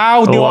 Yeah.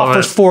 Now the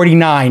offer's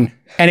 49,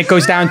 and it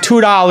goes down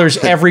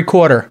 $2 every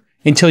quarter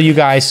until you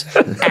guys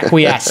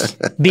acquiesce.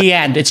 The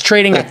end. It's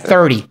trading at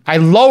 30. I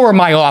lower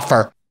my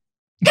offer.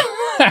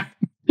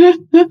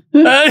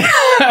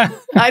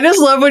 I just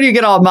love when you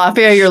get all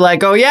mafia. You're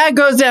like, oh yeah, it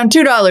goes down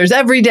 $2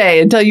 every day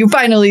until you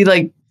finally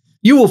I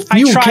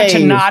try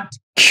to not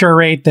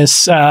curate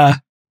this. I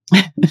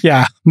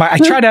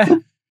try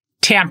to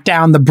tamp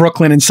down the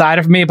Brooklyn inside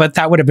of me, but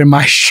that would have been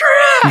my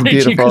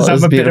strategy because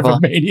I'm a bit of a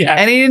maniac.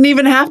 And he didn't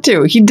even have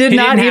to. He did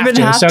not even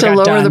have to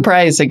lower the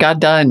price. It got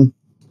done.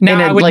 Now,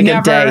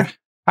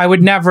 I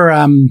would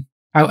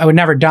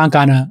never dunk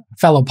on a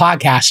fellow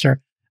podcaster,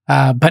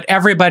 but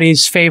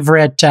everybody's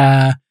favorite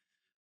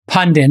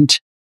pundit,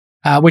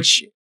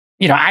 which,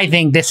 I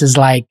think this is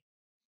like,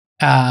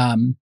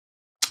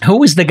 who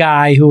was the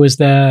guy who was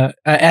the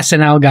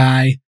SNL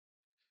guy?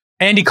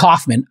 Andy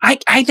Kaufman.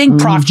 I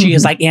think Prof G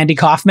is like Andy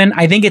Kaufman.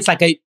 I think it's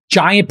like a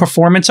giant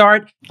performance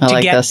art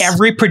to get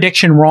every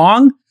prediction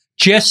wrong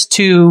just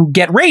to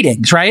get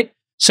ratings, right?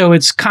 So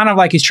it's kind of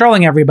like he's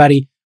trolling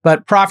everybody.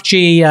 But Prof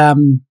G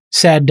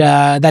said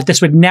that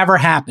this would never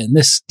happen.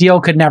 This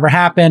deal could never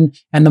happen.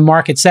 And the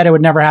market said it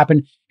would never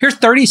happen. Here's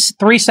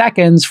 33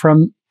 seconds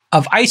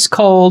of ice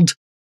cold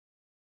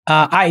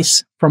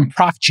ice from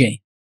Prof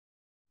G.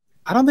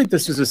 I don't think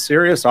this is a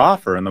serious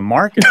offer, and the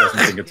market doesn't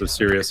think it's a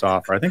serious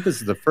offer. I think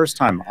this is the first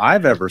time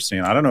I've ever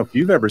seen, I don't know if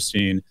you've ever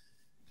seen,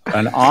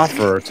 an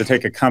offer to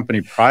take a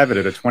company private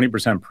at a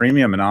 20%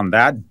 premium, and on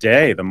that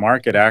day, the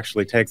market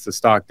actually takes the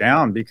stock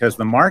down because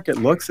the market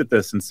looks at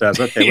this and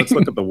says, okay, let's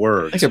look at the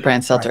words. Look at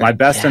Brand Seltzer. My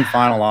best and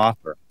final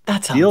offer.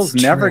 Deals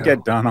never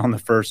get done on the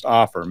first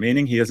offer,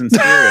 meaning he isn't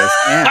serious.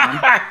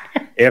 And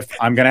if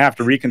I'm going to have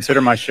to reconsider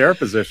my share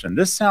position,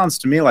 this sounds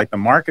to me like the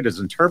market has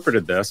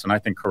interpreted this, and I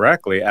think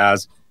correctly,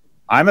 as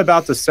I'm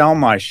about to sell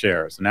my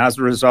shares. And as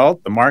a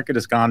result, the market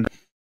has gone down.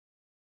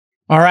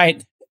 All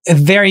right.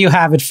 there you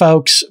have it,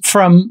 folks,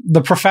 from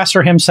the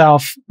professor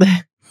himself.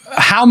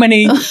 How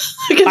many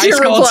ice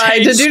cold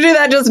takes? Did you do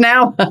that just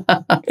now?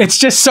 It's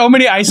just so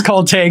many ice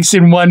cold takes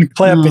in one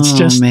clip. It's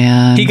just,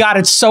 man. He got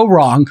it so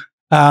wrong.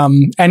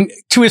 And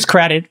to his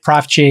credit,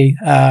 Prof G,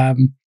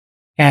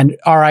 and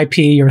RIP,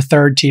 your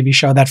third TV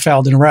show that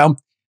failed in a row.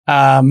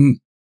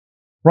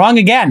 Wrong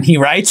again, he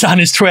writes on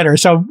his Twitter.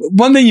 So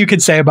one thing you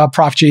could say about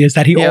Prof G is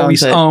that he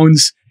always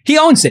owns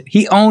it.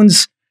 He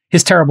owns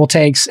his terrible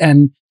takes,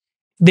 and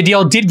the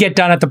deal did get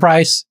done at the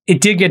price.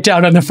 It did get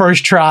done on the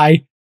first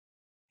try,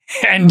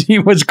 and he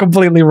was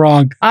completely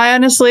wrong.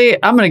 I'm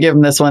going to give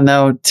him this one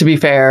though, to be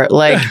fair.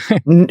 Like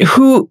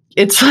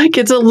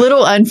it's a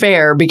little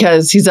unfair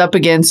because he's up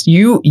against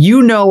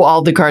you know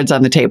all the cards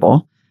on the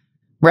table,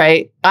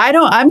 right?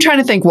 I'm trying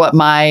to think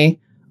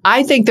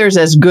I think there's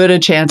as good a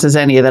chance as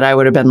any that I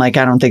would have been like,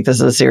 I don't think this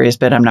is a serious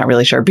bid. I'm not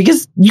really sure,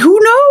 because who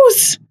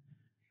knows?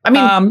 I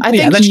mean,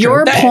 I think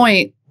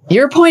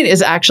your point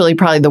is actually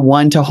probably the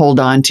one to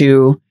hold on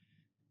to,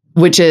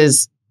 which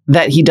is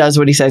that he does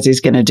what he says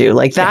he's going to do.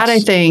 Like that,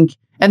 yes. I think,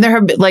 and there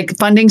have been like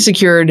funding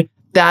secured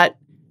that,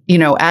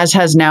 as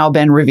has now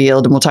been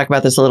revealed, and we'll talk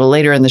about this a little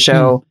later in the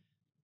show.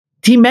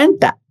 He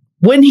meant that.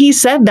 When he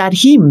said that,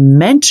 he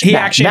meant that. He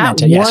actually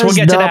meant it. Yes, we'll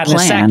get to that in a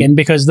second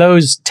because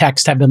those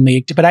texts have been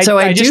leaked. But I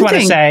just want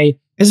to say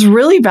it's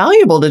really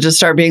valuable to just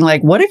start being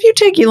like, what if you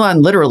take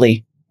Elon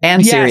literally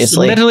and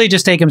seriously? Literally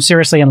just take him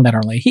seriously and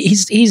literally.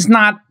 He's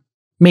not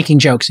making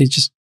jokes. He's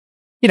just,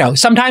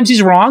 sometimes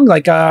he's wrong.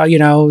 Like,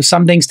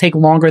 some things take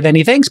longer than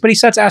he thinks, but he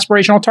sets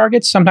aspirational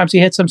targets. Sometimes he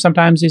hits them.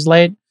 Sometimes he's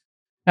late.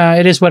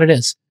 It is what it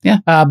is. Yeah.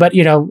 But,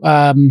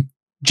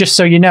 just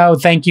so you know,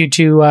 thank you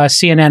to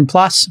CNN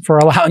Plus for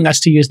allowing us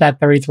to use that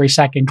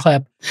 33-second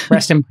clip.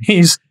 Rest in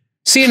peace.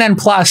 CNN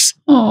Plus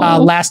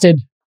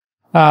lasted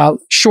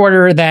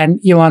shorter than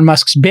Elon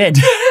Musk's bid.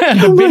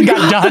 The bid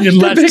got done in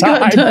less time.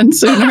 Got done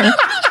sooner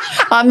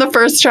on the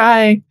first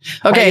try.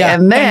 Okay,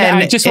 and then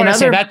I just want to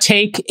say that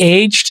take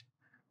aged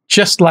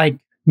just like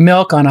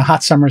milk on a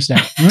hot summer's day.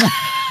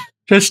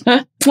 Just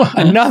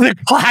another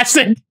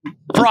classic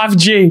Prof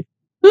G.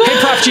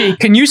 Hey, Prof G,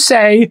 can you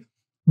say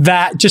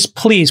that, just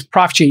please,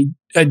 Prof G,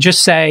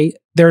 just say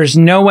there is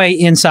no way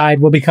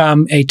Inside will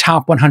become a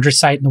top 100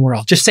 site in the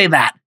world. Just say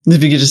that.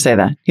 If you could just say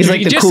that. He's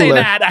like the just cooler.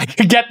 Say that, I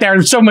could get there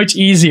so much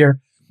easier.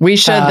 We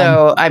should,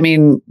 though. I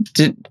mean,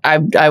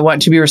 I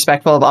want to be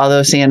respectful of all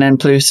those CNN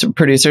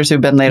producers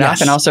who've been laid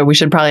off. And also, we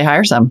should probably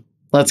hire some.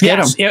 Let's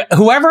get them.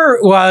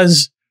 Whoever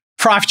was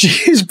Prof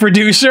G's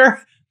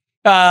producer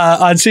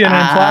on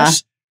CNN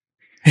Plus,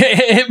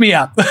 hit me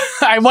up.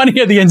 I want to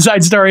hear the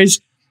inside stories.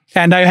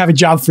 And I have a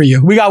job for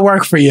you. We got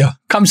work for you.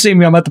 Come see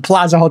me. I'm at the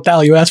Plaza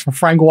Hotel. You asked for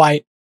Frank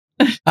White.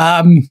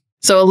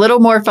 So a little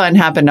more fun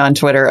happened on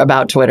Twitter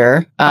about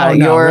Twitter.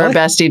 Your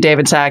bestie,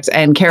 David Sachs,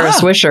 and Kara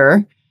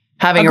Swisher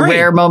having a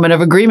rare moment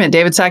of agreement.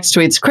 David Sachs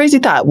tweets, crazy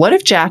thought. What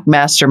if Jack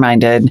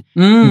masterminded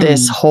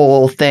this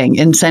whole thing?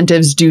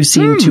 Incentives do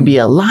seem to be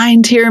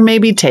aligned here.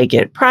 Maybe take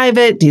it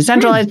private,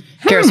 decentralized.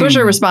 Kara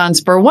Swisher responds,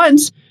 for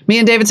once, me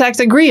and David Sachs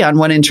agree on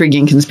one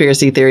intriguing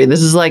conspiracy theory.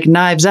 This is like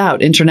Knives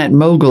Out, Internet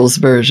Moguls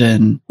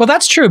version. Well,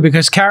 that's true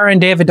because Kara and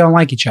David don't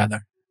like each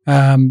other.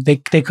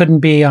 They couldn't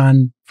be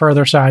on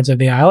further sides of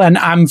the aisle, and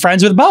I'm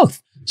friends with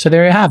both. So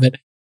there you have it.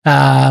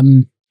 Yeah,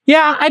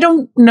 I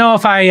don't know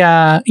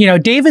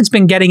if David's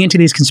been getting into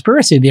these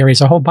conspiracy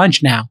theories a whole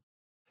bunch now.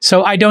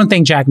 So I don't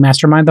think Jack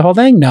masterminded the whole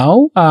thing.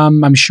 No,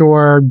 I'm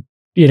sure,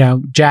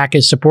 Jack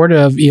is supportive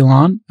of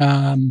Elon.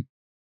 And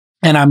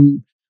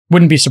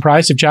wouldn't be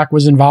surprised if Jack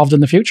was involved in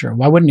the future.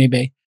 Why wouldn't he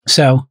be?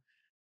 So,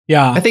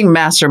 yeah. I think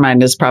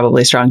mastermind is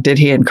probably strong. Did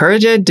he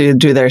encourage it? Do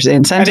their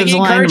incentives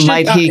align?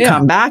 Might he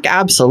come back?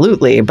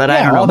 Absolutely. But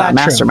I don't know about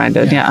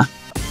masterminded. Yeah.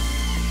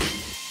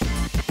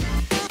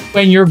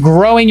 When you're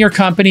growing your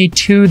company,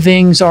 two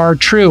things are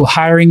true.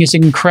 Hiring is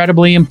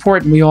incredibly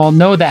important. We all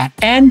know that.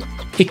 And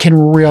it can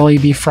really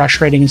be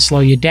frustrating and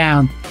slow you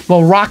down.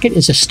 Well, Rocket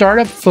is a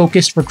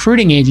startup-focused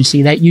recruiting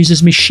agency that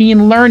uses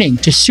machine learning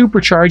to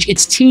supercharge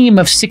its team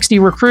of 60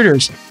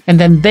 recruiters, and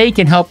then they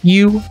can help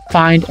you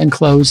find and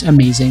close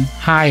amazing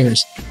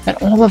hires. And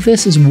all of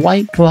this is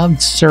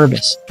white-gloved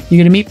service. You're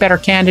going to meet better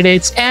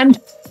candidates, and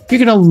you're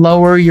going to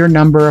lower your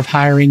number of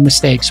hiring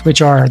mistakes,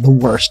 which are the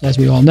worst, as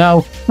we all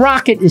know.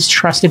 Rocket is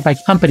trusted by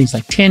companies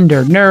like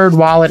Tinder,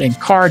 NerdWallet, and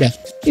Carta.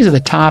 These are the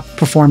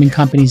top-performing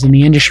companies in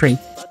the industry.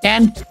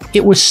 And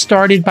it was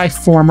started by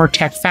former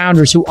tech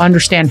founders who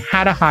understand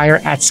how to hire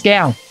at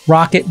scale.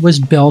 Rocket was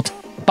built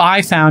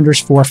by founders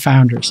for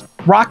founders.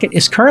 Rocket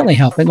is currently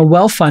helping a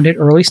well-funded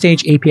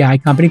early-stage API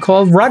company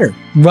called Rudder.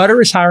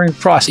 Rudder is hiring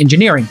across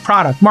engineering,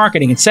 product,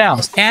 marketing, and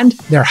sales, and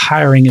their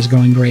hiring is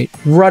going great.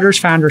 Rudder's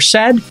founder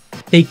said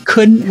they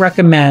couldn't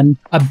recommend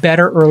a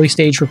better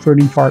early-stage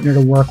recruiting partner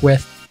to work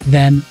with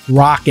than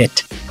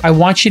Rocket. I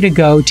want you to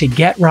go to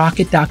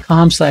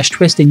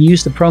getrocket.com/twist and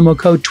use the promo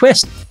code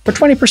TWIST for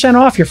 20%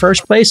 off your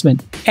first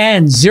placement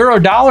and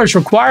 $0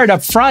 required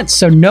up front,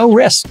 so no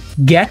risk.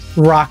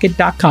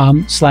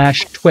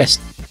 Getrocket.com/twist.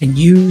 and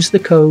use the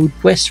code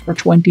TWIST for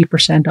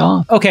 20%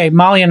 off. Okay,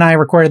 Molly and I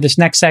recorded this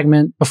next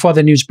segment before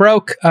the news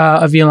broke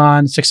of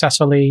Elon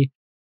successfully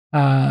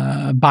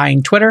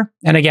buying Twitter.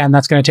 And again,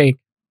 that's going to take,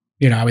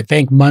 I would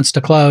think months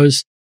to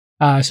close.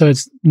 So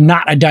it's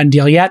not a done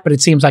deal yet, but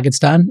it seems like it's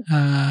done.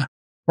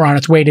 We're on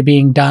its way to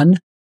being done.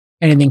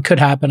 Anything could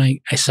happen, I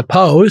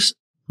suppose.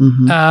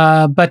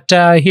 But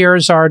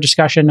here's our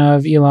discussion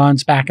of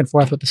Elon's back and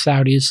forth with the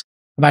Saudis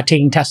about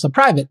taking Tesla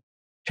private.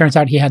 Turns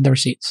out he had the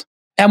receipts.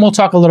 And we'll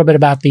talk a little bit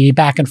about the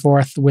back and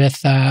forth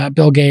with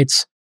Bill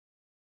Gates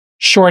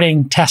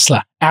shorting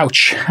Tesla.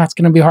 Ouch. That's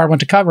going to be a hard one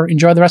to cover.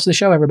 Enjoy the rest of the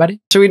show,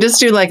 everybody. Should we just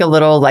do like a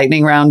little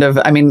lightning round of,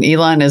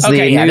 Elon is the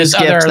news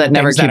gift that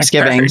never keeps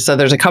giving. So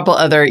there's a couple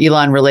other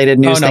Elon related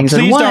news things.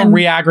 Please don't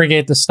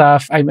re-aggregate the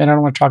stuff. I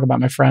don't want to talk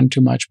about my friend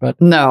too much, but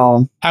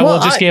no,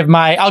 I'll give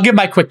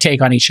my quick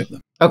take on each of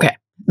them. Okay.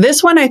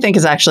 This one I think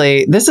is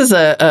actually, this is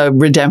a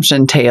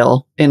redemption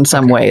tale in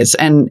some ways.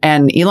 And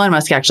Elon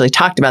Musk actually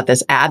talked about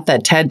this at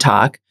that TED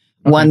Talk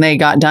when they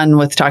got done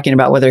with talking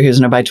about whether he was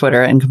going to buy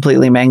Twitter and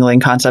completely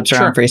mangling concepts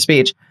around free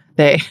speech.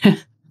 They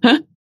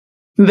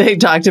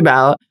talked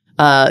about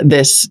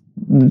this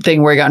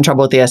thing where he got in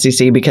trouble with the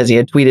SEC because he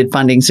had tweeted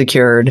funding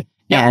secured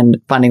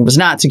and funding was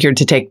not secured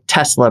to take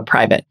Tesla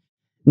private.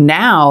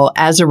 Now,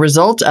 as a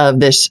result of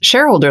this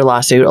shareholder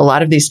lawsuit, a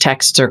lot of these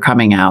texts are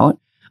coming out.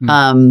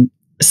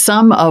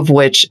 Some of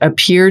which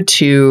appear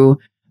to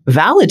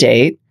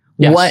validate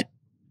what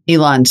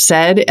Elon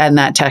said and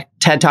that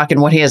TED Talk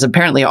and what he has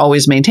apparently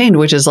always maintained,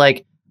 which is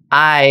like,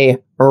 I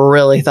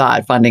really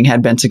thought funding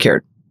had been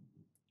secured.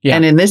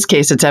 And in this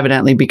case, it's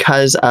evidently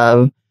because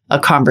of a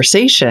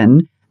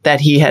conversation that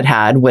he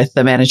had with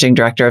the managing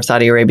director of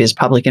Saudi Arabia's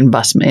public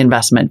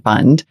investment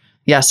fund,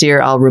 Yasir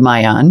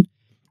Al-Rumayyan,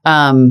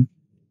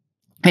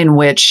 in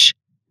which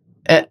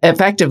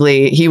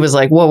effectively he was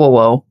like,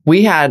 whoa.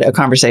 We had a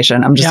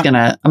conversation. I'm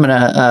gonna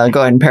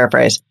go ahead and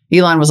paraphrase.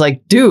 Elon was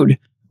like, dude,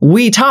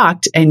 we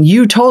talked and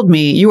you told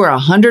me you were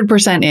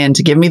 100% in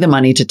to give me the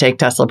money to take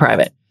Tesla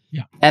private.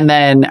 And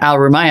then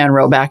Al-Rumayyan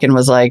wrote back and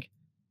was like,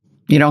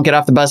 you don't get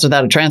off the bus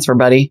without a transfer,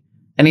 buddy.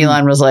 And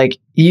Elon was like,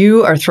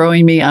 you are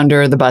throwing me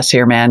under the bus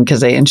here, man.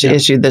 Because they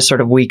issued this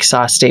sort of weak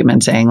sauce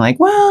statement saying like,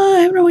 well,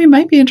 I don't know, we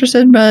might be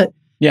interested, but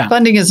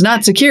funding is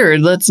not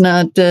secured. Let's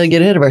not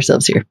get ahead of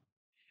ourselves here.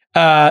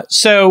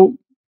 So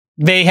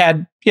they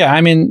had,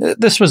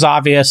 this was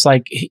obvious.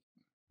 Like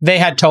they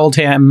had told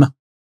him,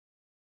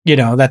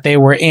 that they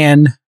were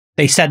in.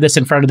 They said this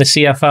in front of the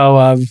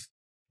CFO of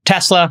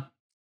Tesla.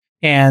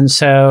 And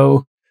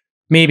so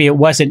maybe it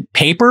wasn't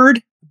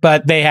papered,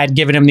 but they had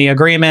given him the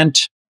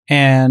agreement.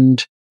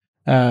 And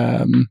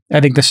I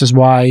think this is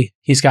why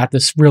he's got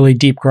this really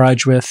deep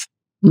grudge with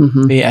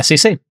the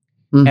SEC.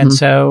 And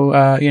so,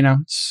 I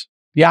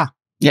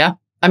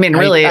mean,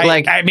 really,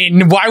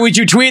 why would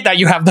you tweet that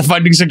you have the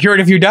funding secured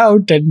if you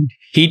don't? And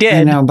he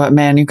did. But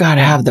man, you got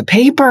to have the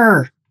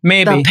paper.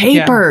 Maybe. The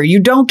paper. You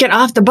don't get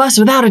off the bus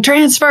without a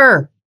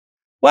transfer.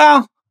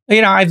 Well,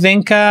 I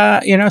think,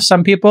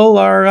 some people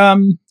are, a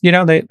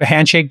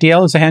handshake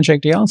deal is a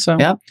handshake deal. So,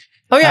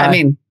 Oh, yeah.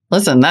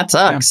 Listen, that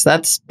sucks.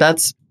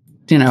 That's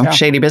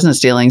shady business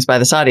dealings by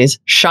the Saudis.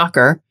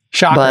 Shocker.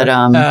 But,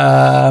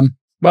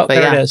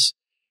 there it is.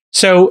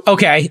 So,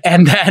 okay.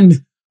 And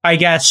then I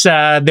guess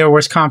there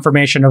was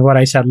confirmation of what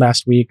I said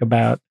last week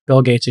about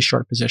Bill Gates'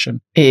 short position.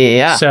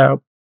 Yeah.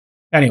 So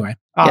anyway,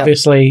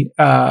 obviously,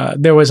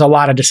 there was a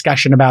lot of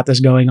discussion about this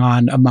going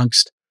on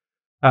amongst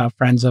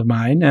friends of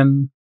mine.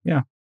 And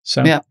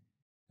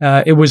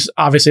it was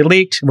obviously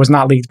leaked. It was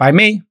not leaked by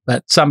me,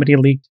 but somebody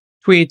leaked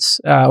tweets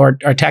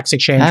or text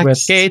exchange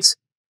with Gates.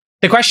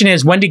 The question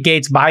is, when did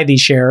Gates buy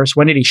these shares?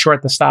 When did he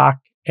short the stock?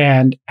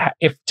 And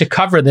if to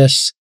cover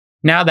this,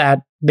 now that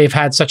they've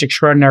had such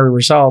extraordinary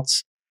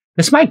results,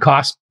 this might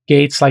cost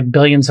Gates like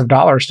billions of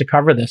dollars to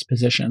cover this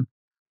position.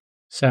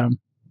 So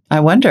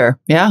I wonder.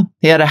 Yeah.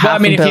 He had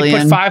 $500 million. If he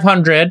put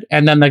 500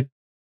 and then the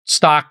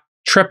stock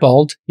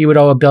tripled, he would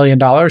owe $1 billion.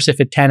 If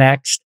it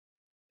 10x'd,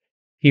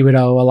 he would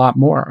owe a lot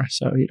more.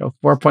 So,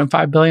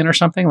 4.5 billion or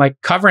something. Like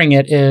covering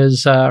it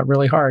is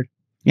really hard.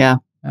 Yeah.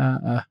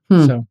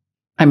 So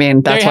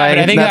that's why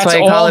I think that's why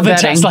you all call it the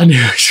betting. Tesla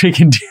news we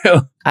can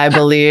do. I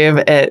believe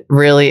it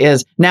really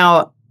is.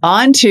 Now,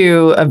 on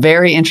to a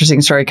very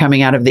interesting story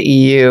coming out of the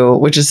EU,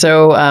 which is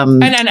so...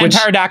 and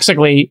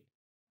paradoxically,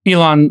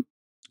 Elon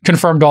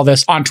confirmed all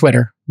this on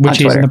Twitter, which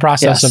he's in the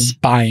process of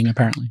buying,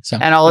 apparently. So,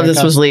 and all of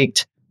this was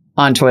leaked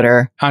on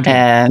Twitter.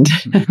 And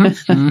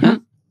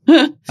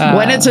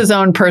when it's his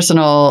own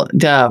personal...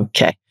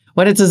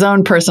 When it's his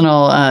own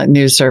personal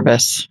news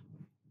service,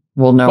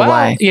 we'll know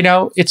why.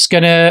 It's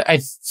going to... I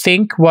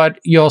think what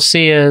you'll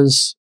see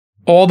is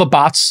all the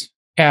bots...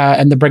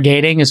 and the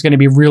brigading is going to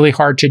be really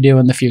hard to do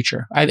in the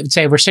future. I would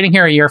say we're sitting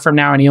here a year from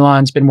now and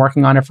Elon's been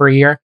working on it for a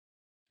year.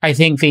 I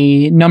think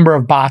the number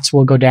of bots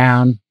will go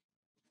down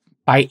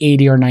by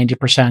 80 or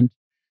 90%.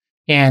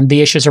 And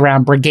the issues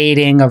around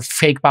brigading of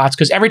fake bots,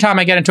 because every time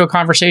I get into a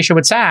conversation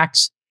with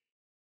Sachs,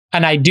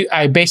 and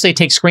I basically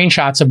take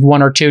screenshots of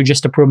one or two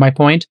just to prove my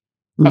point.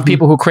 of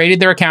people who created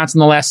their accounts in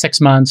the last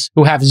 6 months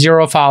who have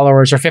 0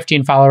 followers or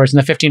 15 followers,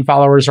 and the 15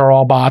 followers are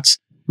all bots.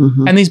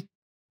 And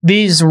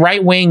these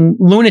right-wing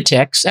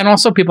lunatics, and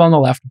also people on the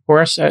left, of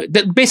course,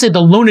 basically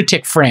the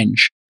lunatic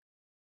fringe,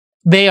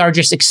 they are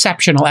just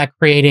exceptional at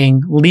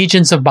creating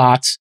legions of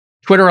bots.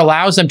 Twitter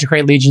allows them to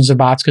create legions of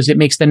bots because it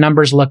makes the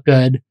numbers look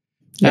good,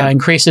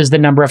 increases the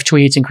number of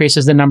tweets,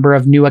 increases the number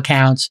of new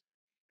accounts.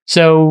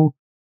 So,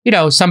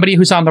 somebody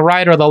who's on the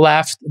right or the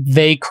left,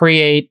 they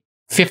create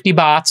 50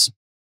 bots.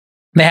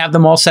 They have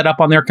them all set up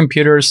on their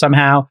computers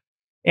somehow,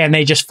 and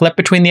they just flip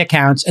between the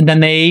accounts, and then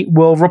they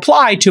will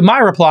reply to my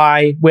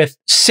reply with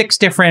 6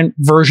 different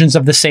versions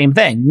of the same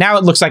thing. Now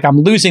it looks like I'm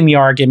losing the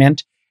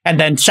argument, and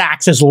then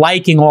Sachs is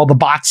liking all the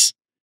bots.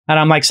 And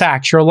I'm like,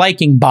 Sachs, you're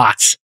liking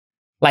bots.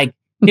 Like,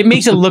 it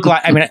makes it look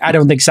like, I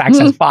don't think Sachs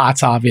has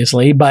bots,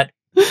 obviously, but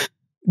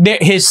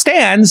his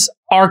stands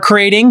are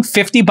creating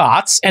 50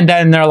 bots, and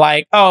then they're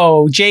like,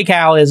 oh,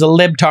 JCal is a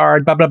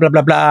libtard, blah, blah, blah,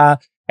 blah, blah,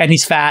 and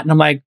he's fat. And I'm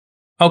like,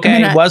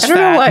 okay, was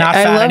fat, not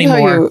fat anymore. I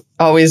love how you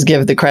always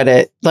give the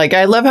credit. Like,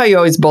 I love how you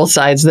always both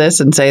sides this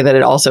and say that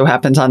it also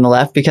happens on the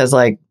left, because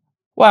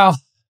well,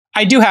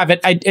 I do have it.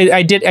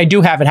 I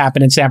do have it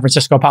happen in San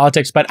Francisco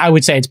politics, but I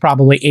would say it's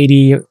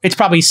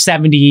probably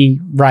 70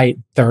 right,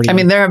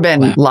 30. There have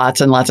been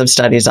lots and lots of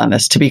studies on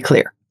this, to be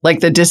clear. Like,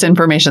 the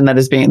disinformation that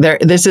is being there,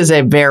 this is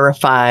a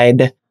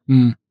verified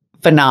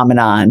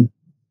phenomenon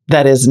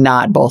that is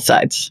not both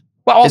sides.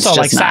 Well, also,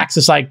 like, Sachs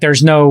is like,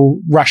 there's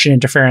no Russian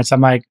interference.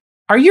 I'm like,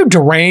 are you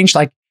deranged?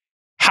 Like,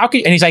 how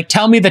could, and he's like,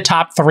 tell me the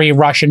top 3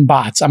 Russian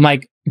bots. I'm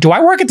like, do I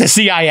work at the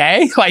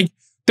CIA? Like,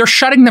 they're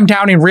shutting them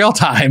down in real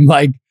time.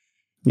 Like,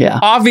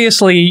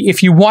 obviously,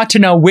 if you want to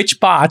know which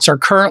bots are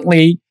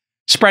currently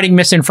spreading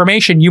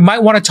misinformation, you might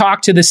want to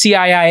talk to the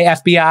CIA,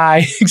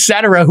 FBI,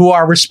 etc., who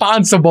are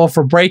responsible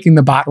for breaking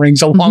the bot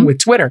rings along with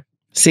Twitter.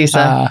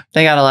 CISA,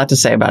 they got a lot to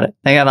say about it.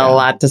 They got a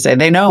lot to say.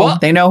 They know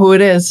who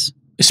it is.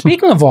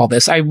 Speaking of all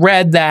this, I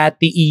read that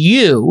the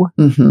EU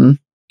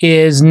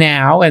is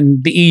now,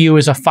 and the EU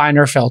is a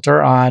finer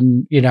filter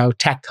on,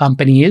 tech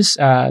companies.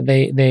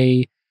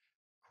 They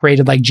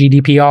created like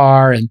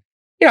GDPR, and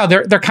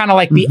they're kind of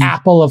like the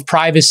Apple of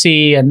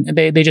privacy, and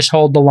they just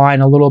hold the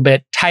line a little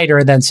bit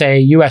tighter than, say,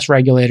 US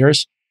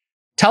regulators.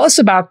 Tell us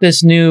about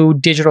this new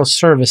Digital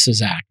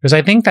Services Act, because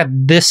I think that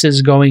this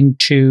is going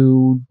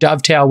to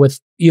dovetail with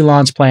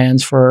Elon's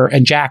plans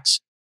and Jack's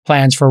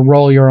plans for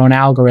roll your own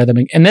algorithm.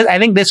 And I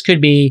think this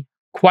could be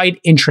quite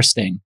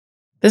interesting.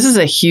 This is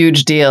a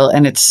huge deal,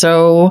 and it's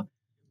so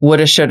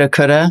woulda, shoulda,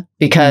 coulda,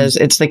 because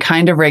it's the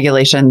kind of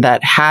regulation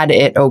that, had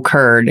it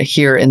occurred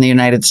here in the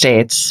United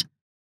States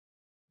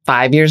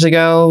 5 years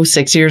ago,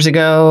 6 years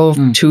ago,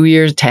 2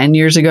 years, 10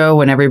 years ago,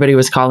 when everybody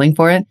was calling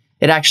for it,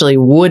 it actually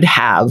would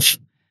have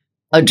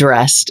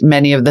addressed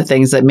many of the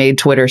things that made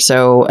Twitter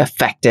so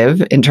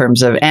effective in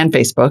terms of, and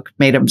Facebook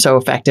made them so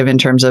effective in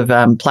terms of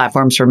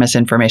platforms for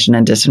misinformation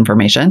and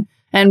disinformation,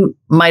 and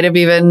might have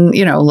even,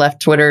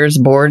 left Twitter's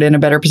board in a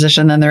better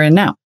position than they're in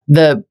now.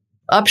 The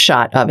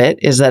upshot of it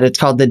is that it's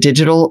called the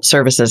Digital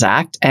Services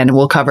Act, and it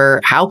will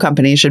cover how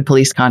companies should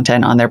police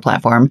content on their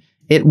platform.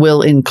 It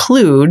will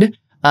include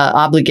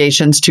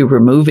obligations to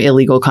remove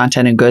illegal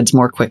content and goods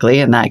more quickly.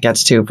 And that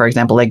gets to, for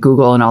example, like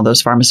Google and all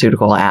those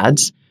pharmaceutical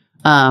ads.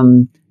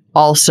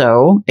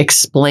 Also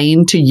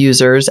explain to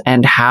users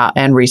and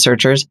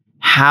researchers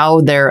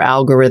how their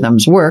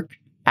algorithms work,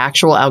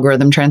 actual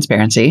algorithm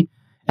transparency,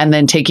 and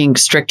then taking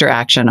stricter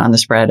action on the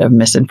spread of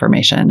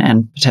misinformation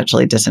and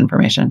potentially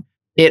disinformation.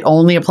 It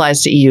only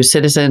applies to EU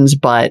citizens,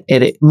 but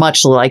it,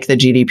 much like the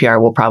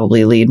GDPR, will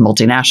probably lead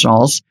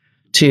multinationals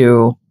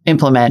to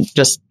implement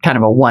just kind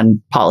of a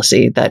one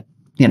policy that,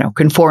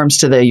 conforms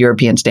to the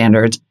European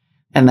standards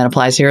and then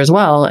applies here as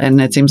well. And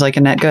it seems like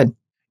a net good.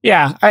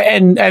 Yeah.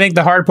 And I think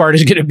the hard part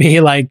is going to be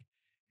like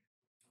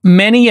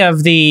many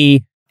of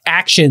the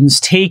actions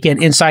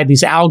taken inside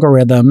these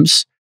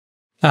algorithms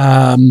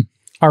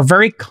are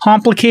very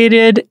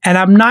complicated. And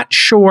I'm not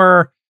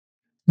sure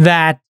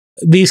that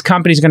these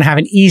companies are going to have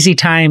an easy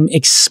time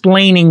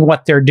explaining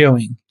what they're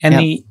doing. And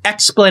the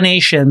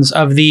explanations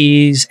of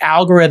these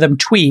algorithm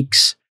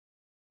tweaks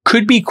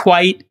could be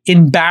quite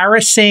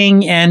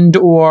embarrassing and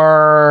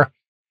or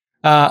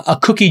a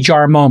cookie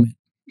jar moment.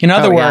 In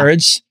other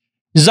words,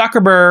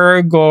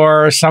 Zuckerberg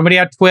or somebody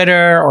at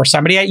Twitter or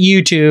somebody at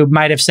YouTube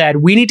might have said,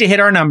 we need to hit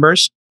our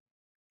numbers.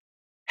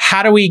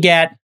 How do we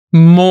get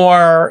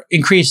more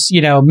increased,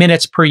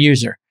 minutes per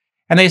user?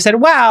 And they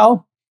said,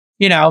 well,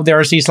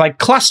 there's these like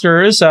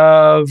clusters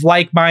of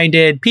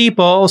like-minded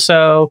people.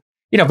 So,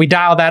 if we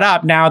dial that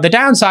up, now the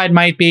downside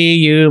might be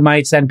you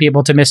might send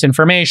people to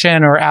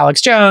misinformation or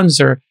Alex Jones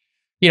or,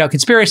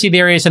 conspiracy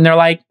theories. And they're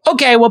like,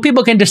 okay, well,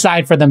 people can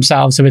decide for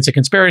themselves. If it's a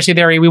conspiracy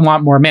theory, we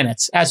want more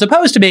minutes, as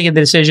opposed to making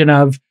the decision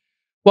of,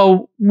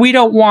 well, we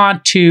don't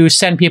want to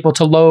send people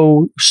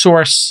to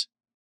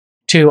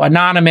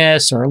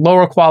anonymous or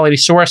lower quality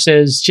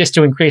sources just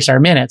to increase our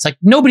minutes. Like,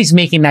 nobody's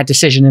making that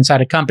decision inside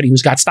a company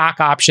who's got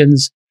stock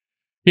options,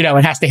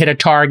 and has to hit a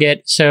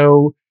target.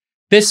 So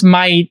this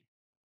might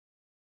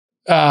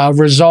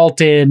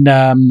result in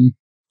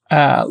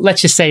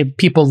let's just say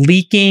people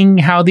leaking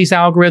how these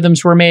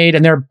algorithms were made.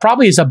 And there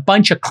probably is a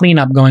bunch of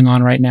cleanup going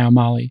on right now,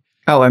 Molly.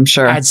 Oh, I'm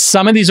sure. At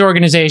some of these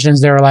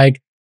organizations, they're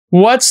like, do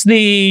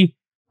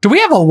we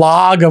have a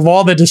log of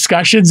all the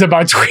discussions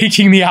about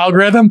tweaking the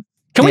algorithm?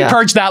 Can we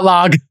purge that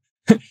log?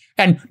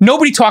 And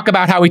nobody talk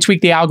about how we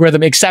tweak the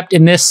algorithm except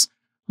in this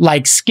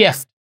like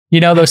skiff,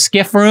 those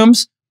skiff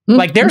rooms.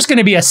 Like there's going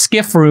to be a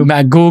skiff room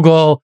at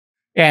Google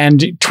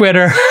and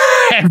Twitter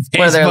and Facebook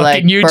where they're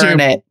like, and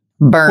YouTube.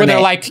 Burn it. They're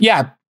like,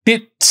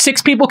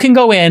 6 people can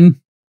go in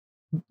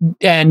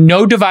and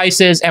no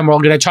devices. And we're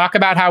going to talk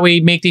about how we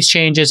make these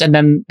changes. And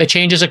then the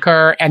changes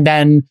occur. And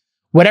then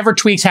whatever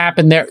tweaks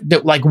happen, they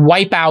like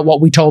wipe out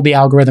what we told the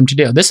algorithm to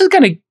do. This is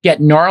going to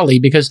get gnarly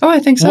because I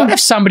think so. What if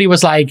somebody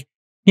was like,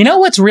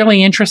 what's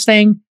really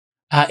interesting?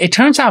 It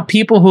turns out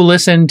people who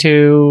listen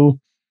to,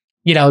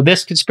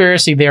 this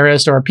conspiracy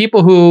theorist or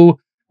people who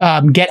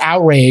get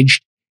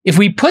outraged, if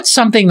we put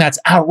something that's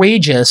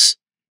outrageous,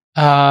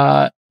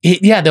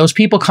 those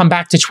people come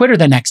back to Twitter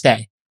the next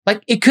day.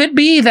 Like it could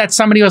be that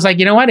somebody was like,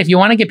 you know what? If you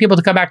want to get people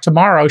to come back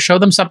tomorrow, show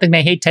them something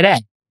they hate today.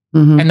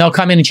 And they'll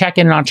come in and check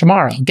in on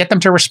tomorrow. Get them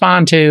to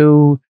respond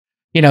to,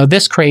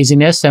 this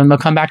craziness and they'll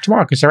come back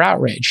tomorrow because they're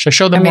outraged. So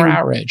show them more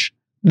outrage.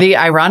 The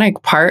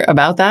ironic part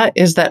about that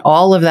is that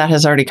all of that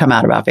has already come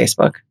out about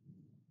Facebook.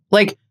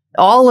 Like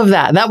all of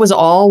that was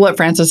all what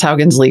Frances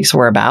Haugen's leaks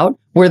were about,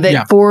 were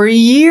that for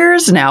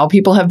years now,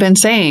 people have been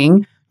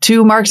saying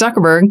to Mark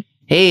Zuckerberg,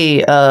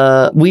 hey,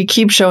 we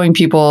keep showing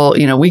people,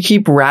 we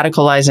keep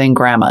radicalizing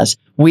grandmas.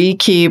 We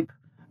keep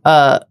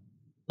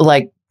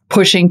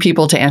pushing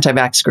people to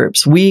anti-vax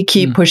groups. We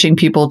keep pushing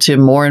people to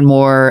more and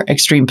more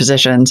extreme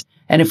positions.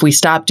 And if we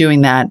stop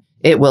doing that,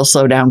 it will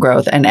slow down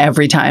growth. And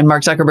every time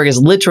Mark Zuckerberg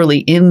is literally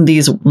in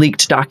these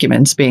leaked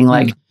documents being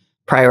like,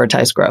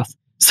 prioritize growth.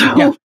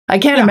 So I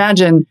can't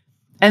imagine.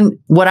 And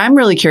what I'm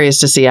really curious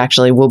to see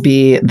actually will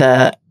be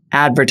the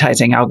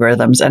advertising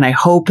algorithms. And I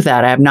hope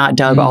that I have not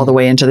dug all the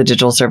way into the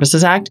Digital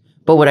Services Act,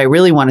 but what I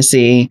really want to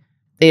see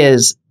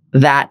is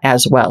that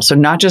as well. So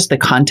not just the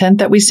content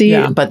that we see,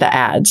 but the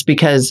ads,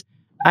 because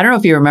I don't know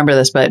if you remember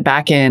this, but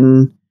back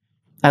in,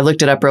 I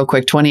looked it up real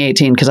quick,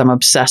 2018, because I'm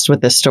obsessed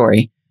with this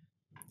story.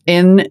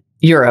 In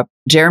Europe,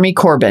 Jeremy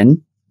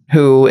Corbyn,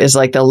 who is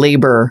like the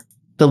lead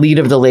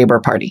of the Labour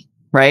Party,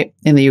 right?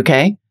 In the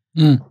UK,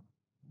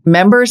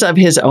 members of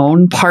his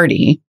own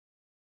party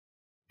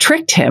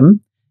tricked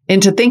him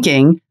into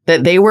thinking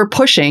that they were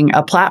pushing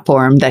a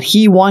platform that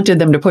he wanted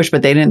them to push,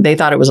 but they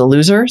thought it was a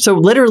loser. So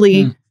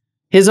literally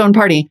his own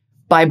party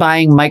by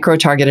buying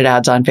micro-targeted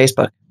ads on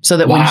Facebook. So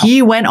that when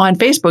he went on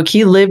Facebook,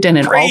 he lived in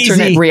an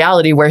alternate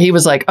reality where he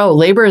was like, oh,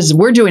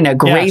 we're doing a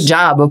great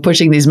job of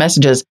pushing these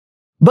messages.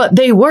 But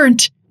they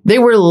weren't. They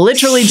were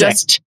literally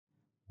just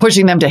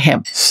pushing them to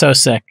him. So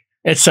sick.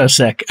 It's so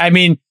sick. I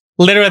mean,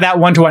 literally that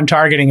one-to-one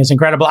targeting is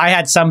incredible. I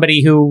had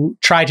somebody who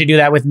tried to do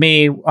that with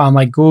me on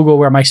like Google,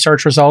 where my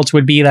search results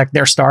would be like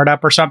their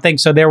startup or something.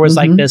 So there was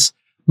like this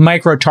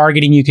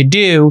micro-targeting you could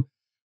do.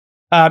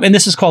 And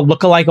this is called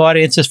lookalike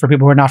audiences for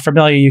people who are not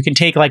familiar. You can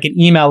take like an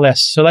email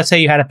list. So let's say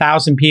you had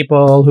 1,000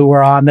 people who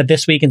were on the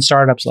This Week in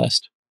Startups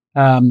list.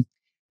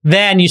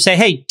 Then you say,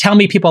 hey, tell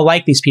me people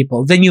like these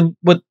people. Then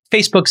what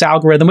Facebook's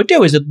algorithm would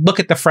do is it look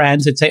at the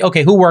friends and say,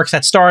 okay, who works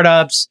at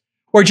startups?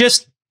 Or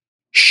just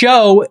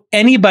show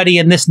anybody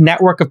in this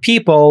network of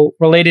people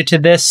related to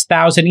this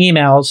 1,000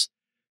 emails,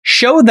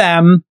 show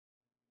them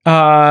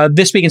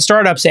This Week in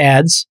Startups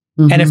ads.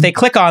 And if they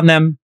click on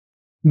them,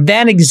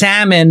 then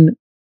examine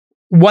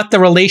what the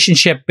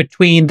relationship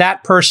between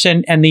that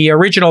person and the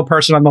original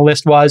person on the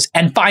list was,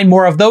 and find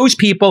more of those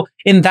people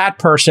in that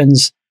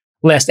person's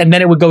list. And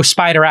then it would go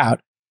spider out.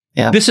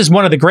 Yeah. This is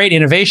one of the great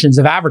innovations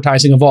of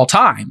advertising of all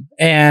time.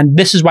 And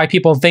this is why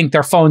people think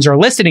their phones are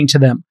listening to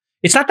them.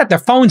 It's not that their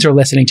phones are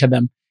listening to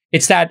them.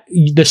 It's that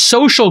the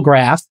social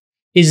graph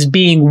is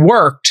being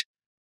worked.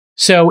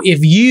 So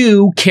if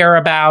you care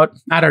about,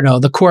 I don't know,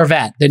 the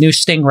Corvette, the new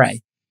Stingray,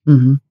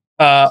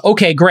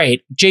 okay,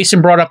 great.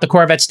 Jason brought up the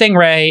Corvette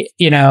Stingray,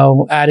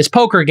 at his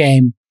poker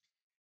game.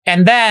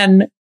 And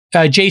then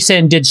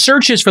Jason did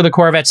searches for the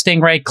Corvette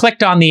Stingray,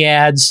 clicked on the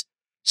ads.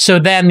 So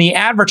then the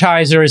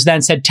advertisers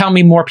then said, tell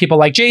me more people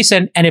like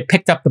Jason. And it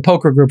picked up the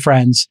poker group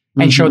friends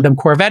and showed them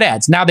Corvette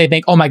ads. Now they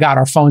think, oh my God,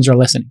 our phones are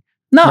listening.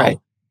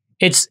 No,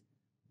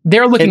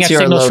 they're looking at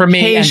signals from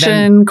me. And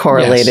then,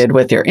 correlated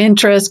with your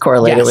interests,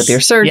 correlated with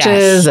your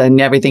searches and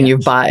everything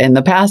you've bought in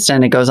the past.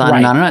 And it goes on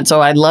and on and on.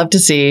 So I'd love to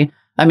see,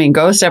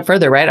 go a step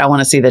further, right? I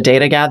want to see the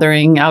data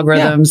gathering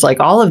algorithms,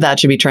 like all of that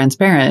should be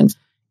transparent.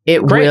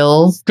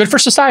 Good for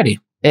society.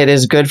 It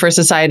is good for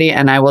society.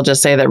 And I will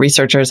just say that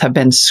researchers have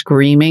been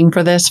screaming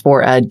for this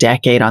for a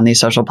decade on these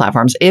social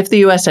platforms. If the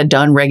US had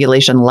done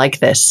regulation like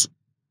this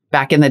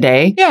back in the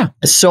day,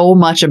 so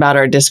much about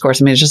our discourse,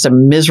 it's just a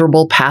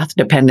miserable path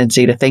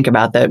dependency to think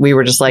about that. We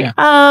were just like,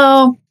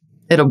 oh,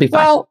 it'll be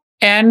fine. Well,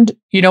 and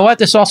you know what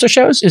this also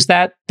shows is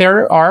that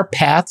there are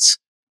paths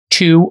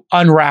to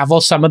unravel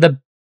some of the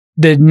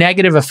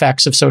negative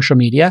effects of social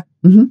media.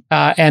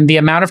 And the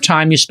amount of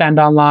time you spend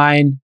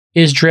online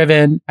is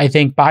driven, I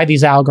think, by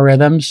these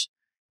algorithms.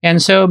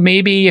 And so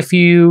maybe if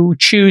you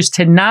choose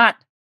to not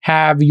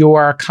have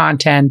your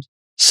content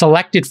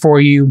selected for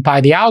you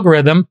by the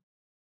algorithm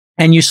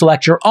and you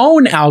select your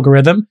own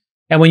algorithm,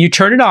 and when you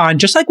turn it on,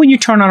 just like when you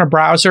turn on a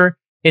browser,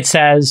 it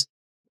says,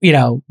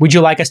 would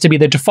you like us to be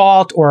the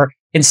default? Or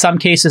in some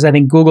cases, I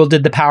think Google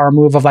did the power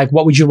move of like,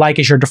 what would you like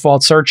as your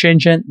default search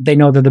engine? They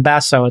know they're the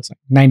best. So it's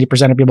like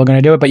 90% of people are going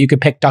to do it, but you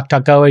could pick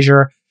DuckDuckGo as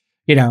your,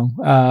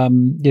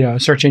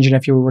 search engine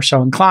if you were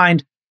so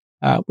inclined,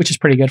 which is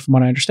pretty good from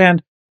what I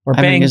understand. Or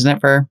Bing. I've been using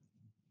it for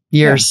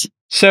years. Yeah.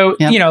 So,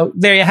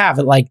 there you have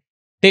it. Like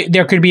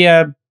there could be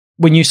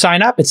when you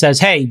sign up, it says,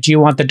 hey, do you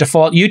want the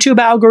default YouTube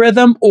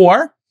algorithm?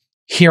 Or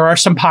here are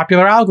some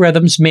popular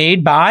algorithms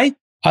made by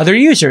other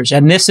users.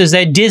 And this is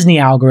a Disney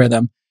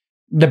algorithm.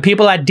 The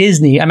people at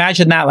Disney,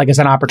 imagine that like as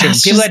an opportunity.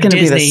 It's people just going to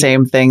be the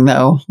same thing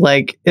though.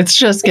 Like it's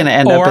just going to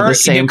end up in the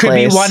same place. Or it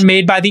could be one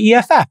made by the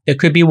EFF. It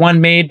could be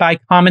one made by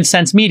Common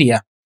Sense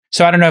Media.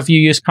 So I don't know if you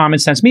use Common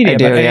Sense Media. I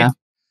do, yeah.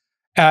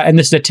 And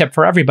this is a tip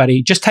for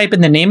everybody. Just type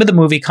in the name of the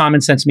movie,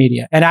 Common Sense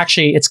Media. And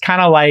actually, it's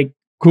kind of like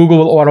Google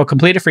will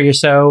auto-complete it for you.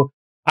 So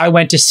I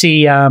went to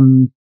see,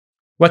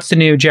 what's the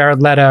new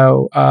Jared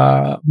Leto,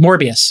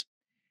 Morbius.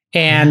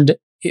 And,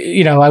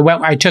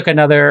 I took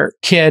another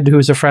kid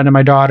who's a friend of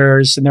my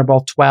daughter's, and they're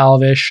both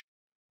 12-ish.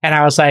 And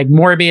I was like,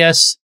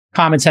 Morbius,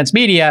 Common Sense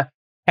Media.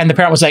 And the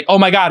parent was like, oh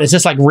my God, is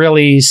this like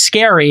really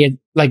scary?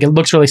 It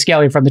looks really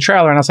scary from the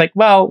trailer. And I was like,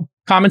 well,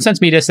 Common Sense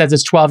Media says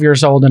it's 12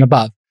 years old and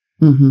above.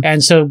 Mm-hmm.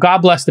 And so God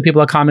bless the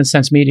people at Common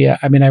Sense Media.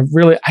 I mean, I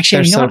really,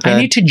 actually, I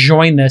need to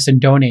join this and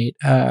donate.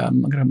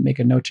 I'm going to make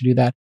a note to do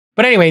that.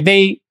 But anyway,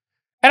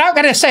 and I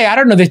got to say, I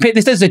don't know,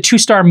 this is a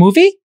 2-star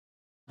movie.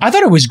 I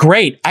thought it was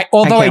great.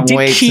 Although I did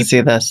wait to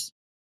see this.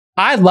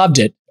 I loved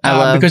it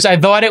because I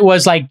thought it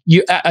was like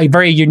a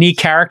very unique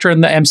character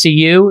in the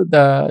MCU,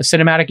 the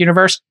cinematic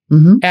universe.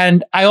 Mm-hmm.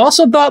 And I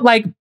also thought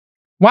like,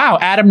 wow,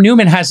 Adam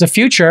Newman has a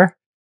future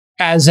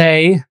as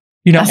a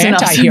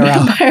anti-hero.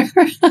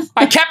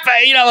 I kept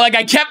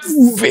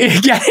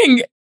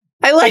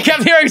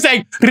hearing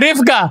saying,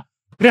 Rivka,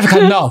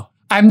 no,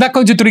 I'm not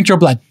going to drink your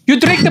blood. You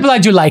drink the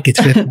blood, you like it.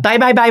 Bye.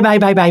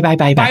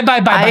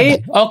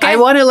 Okay. I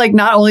want to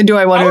not only do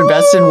I want to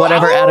invest in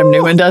whatever Adam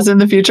Newman does in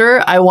the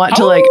future, I want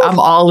to I'm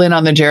all in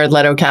on the Jared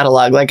Leto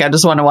catalog. Like I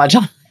just want to watch.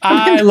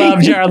 I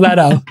love Jared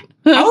Leto.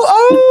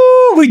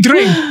 We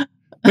drink.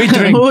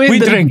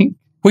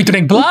 We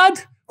drink blood.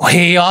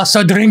 We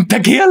also drink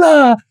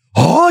tequila.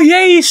 Oh,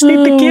 yes, the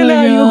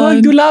tequila. You're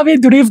going to love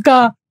it,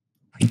 Rivka.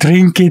 We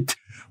drink it.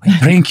 We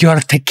drink your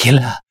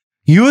tequila.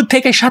 You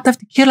take a shot of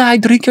tequila. I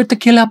drink your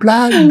tequila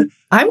blood.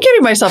 I'm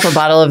getting myself a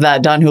bottle of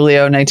that Don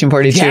Julio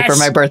 1942 for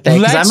my birthday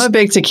because I'm a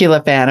big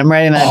tequila fan. I'm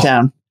writing that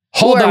down.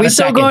 Are we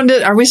still going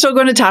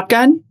to Top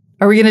Gun?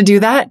 Are we going to do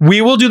that?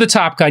 We will do the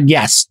Top Gun.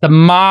 Yes. The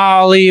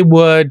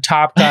Mollywood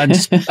Top Gun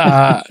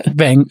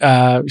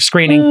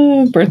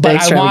screening. Birthday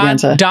but I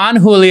want Don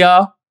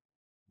Julio.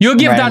 You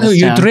give Don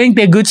Julio. You drink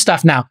the good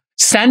stuff now.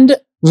 Send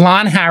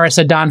Lon Harris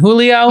a Don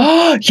Julio.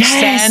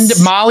 Yes.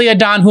 Send Molly a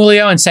Don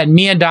Julio and send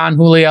me a Don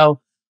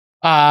Julio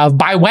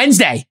by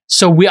Wednesday.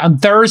 So on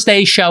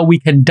Thursday show, we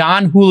can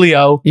Don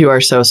Julio. You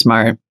are so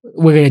smart.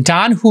 We're going to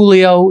Don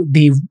Julio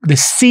the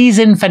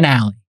season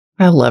finale.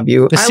 I love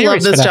you. I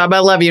love this job. I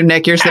love you,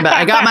 Nick. You're the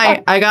best.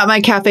 I got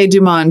my Cafe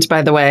Du Monde,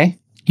 by the way.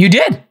 You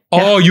did? Yeah.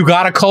 Oh, you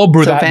got a cold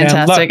brew. That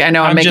fantastic. Look, I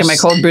know. I'm making my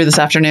cold brew this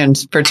afternoon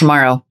for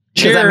tomorrow.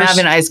 Because I'm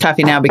having iced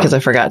coffee now because I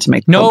forgot to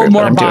make no cold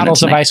brew, more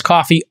bottles of iced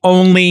coffee.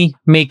 Only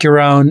make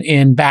your own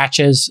in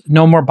batches.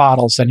 No more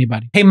bottles,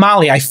 anybody. Hey,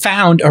 Molly, I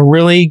found a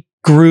really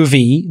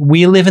groovy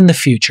We Live in the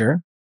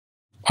Future,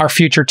 our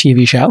future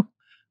TV show.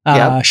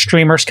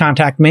 Streamers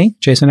contact me,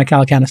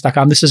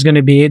 jason@calacanis.com. This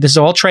is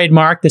all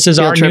trademark. This is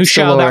our new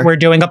show that we're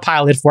doing a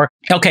pilot for.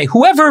 Okay,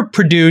 whoever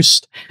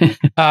produced,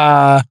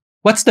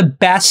 what's the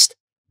best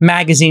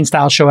magazine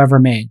style show ever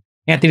made?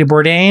 Anthony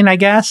Bourdain, I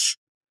guess.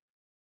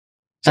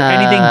 Is there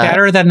anything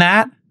better than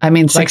that? I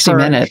mean, 60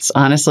 Minutes,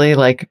 honestly.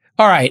 All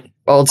right.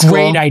 Old school.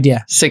 Great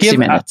idea. 60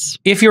 Minutes.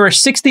 If you're a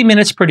 60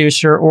 Minutes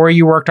producer or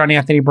you worked on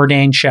Anthony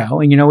Bourdain's show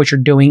and you know what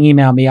you're doing,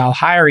 email me. I'll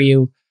hire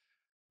you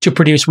to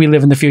produce We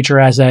Live in the Future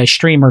as a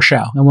streamer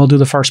show. And we'll do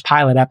the first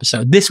pilot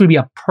episode. This would be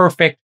a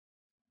perfect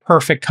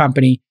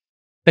company.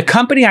 The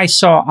company I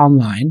saw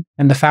online,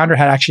 and the founder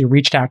had actually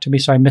reached out to me,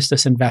 so I missed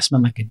this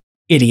investment like an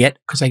idiot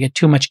because I get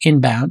too much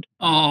inbound.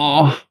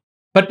 Oh.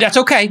 But that's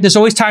okay. There's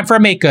always time for a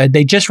make good.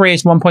 They just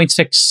raised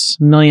 $1.6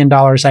 million,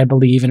 I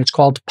believe, and it's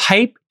called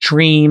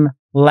Pipedream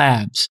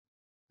Labs.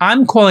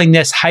 I'm calling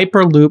this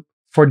hyperloop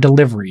for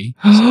delivery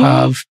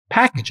of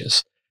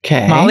packages.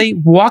 Okay. Molly,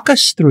 walk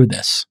us through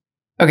this.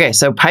 Okay,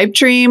 so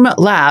Pipedream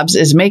Labs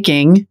is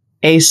making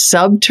a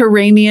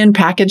subterranean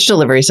package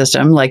delivery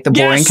system like the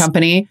Boring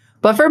Company,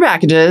 but for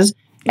packages.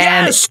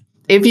 Yes. And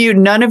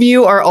none of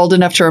you are old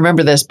enough to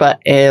remember this,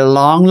 but a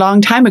long, long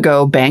time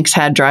ago, banks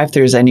had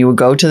drive-thrus and you would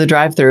go to the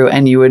drive-thru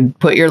and you would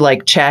put your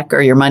check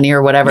or your money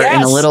or whatever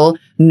in a little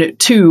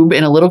tube,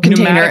 in a little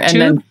container, and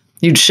then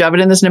you'd shove it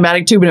in this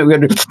pneumatic tube and it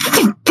would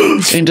go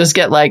and just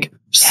get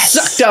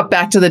sucked up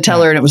back to the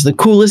teller. And it was the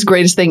coolest,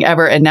 greatest thing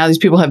ever. And now these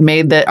people have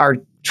made that our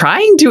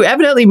trying to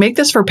evidently make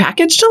this for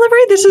package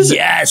delivery. This is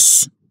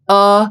yes,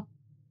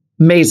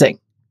 amazing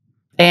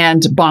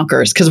and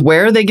bonkers. Because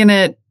where's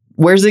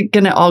it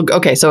going to all go?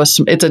 Okay, so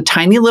it's a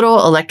tiny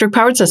little electric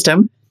powered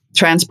system,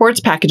 transports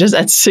packages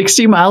at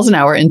 60 miles an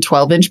hour in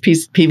 12-inch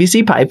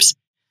PVC pipes.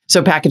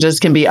 So packages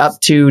can be up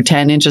to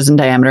 10 inches in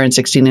diameter and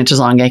 16 inches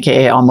long,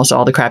 aka almost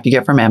all the crap you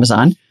get from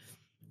Amazon.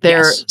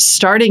 They're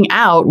starting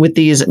out with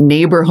these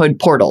neighborhood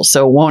portals.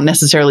 So it won't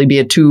necessarily be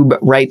a tube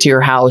right to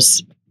your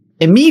house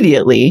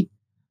immediately.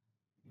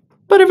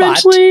 But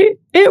eventually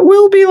it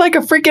will be like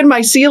a freaking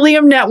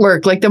mycelium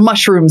network like the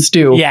mushrooms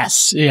do.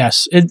 Yes.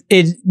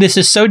 This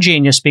is so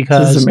genius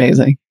because this is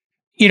amazing.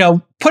 You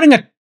know, putting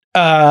a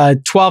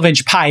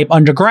 12-inch pipe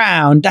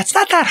underground, that's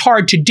not that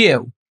hard to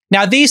do.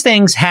 Now, these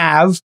things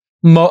have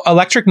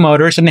electric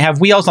motors and they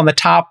have wheels on the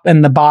top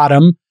and the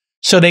bottom.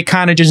 So they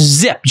kind of just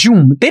zip.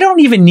 Zoom. They don't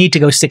even need to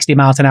go 60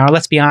 miles an hour.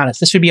 Let's be honest.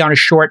 This would be on a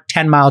short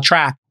 10-mile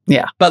track.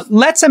 Yeah. But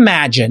let's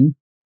imagine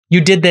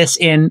you did this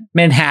in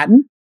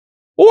Manhattan,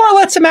 or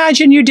let's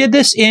imagine you did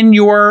this in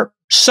your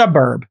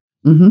suburb.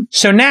 Mm-hmm.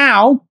 So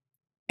now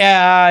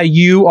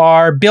you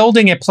are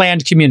building a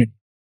planned community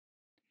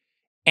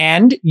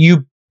and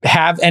you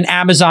have an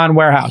Amazon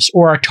warehouse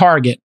or a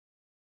Target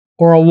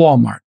or a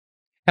Walmart.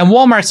 And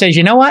Walmart says,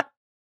 you know what?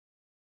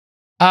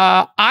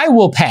 I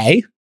will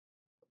pay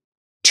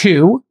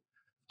to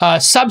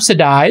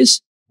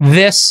subsidize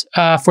this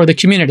for the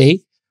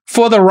community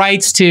for the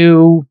rights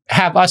to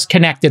have us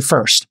connected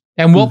first.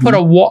 And we'll put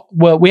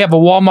we have a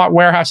Walmart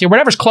warehouse here,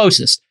 whatever's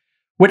closest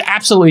would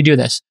absolutely do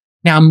this.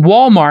 Now,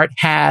 Walmart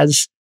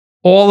has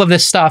all of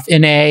this stuff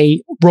in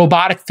a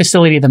robotic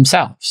facility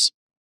themselves,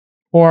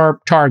 or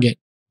Target,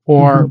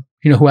 or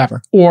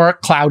whoever, or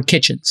Cloud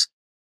Kitchens.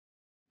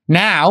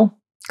 Now,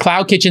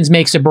 Cloud Kitchens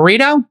makes a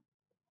burrito.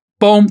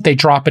 Boom, they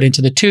drop it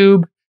into the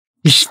tube.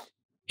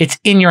 It's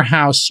in your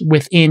house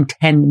within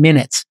 10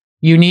 minutes.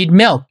 You need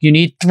milk. You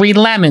need 3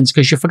 lemons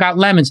because you forgot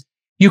lemons.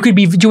 You could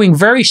be doing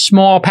very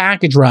small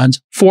package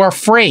runs for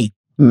free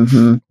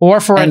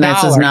or for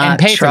 $1 and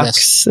pay for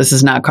this. This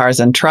is not cars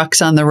and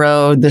trucks on the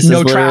road. This is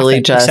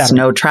literally just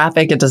no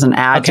traffic. It doesn't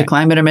add to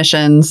climate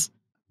emissions.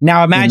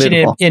 Now imagine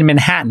it in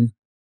Manhattan.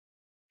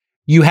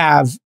 You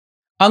have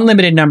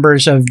unlimited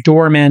numbers of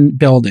doorman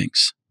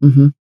buildings.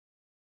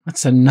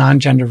 That's a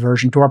non-gender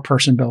version, door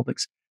person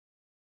buildings.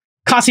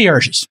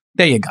 Concierges.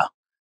 There you go.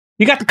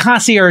 You got the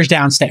concierge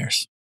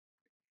downstairs.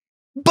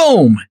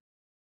 Boom.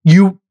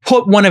 You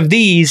put one of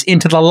these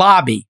into the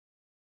lobby.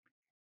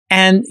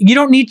 And you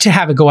don't need to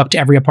have it go up to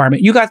every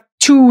apartment. You got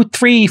 200,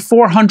 300,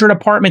 400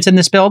 apartments in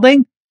this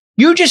building.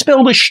 You just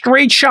build a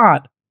straight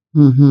shot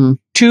to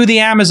the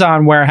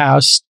Amazon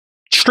warehouse,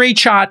 straight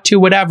shot to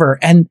whatever.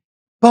 And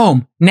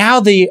boom. Now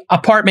the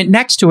apartment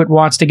next to it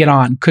wants to get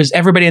on because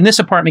everybody in this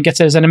apartment gets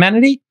it as an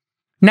amenity.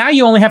 Now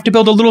you only have to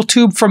build a little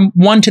tube from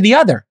one to the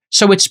other.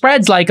 So it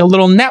spreads like a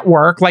little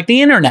network, like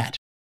the internet.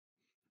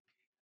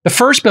 The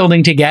first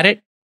building to get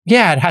it,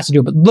 yeah, it has to do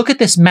it. But look at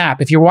this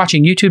map. If you're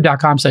watching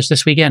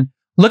youtube.com/thisweekend,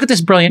 look at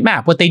this brilliant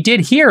map. What they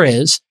did here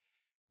is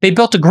they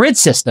built a grid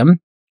system.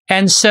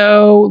 And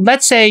so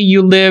let's say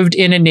you lived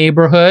in a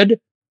neighborhood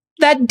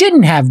that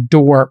didn't have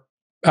door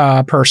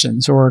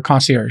persons or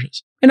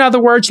concierges. In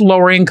other words,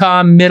 lower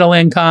income, middle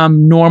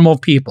income, normal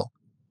people.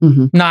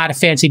 Not a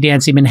fancy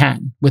dancy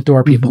Manhattan with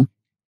door people.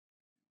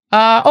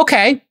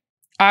 Okay,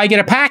 I get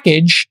a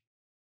package.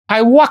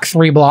 I walk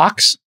 3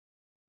 blocks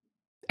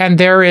and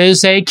there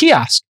is a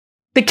kiosk.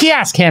 The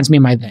kiosk hands me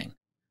my thing.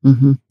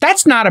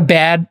 That's not a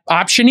bad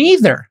option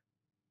either.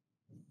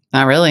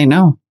 Not really,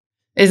 no.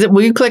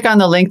 Will you click on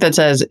the link that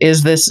says,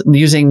 is this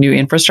using new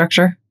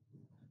infrastructure?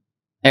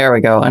 There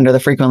we go, under the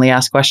frequently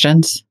asked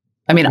questions.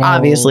 I mean,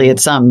 obviously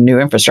it's some new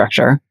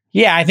infrastructure.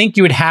 Yeah, I think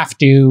you would have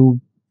to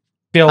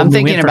build I'm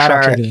thinking about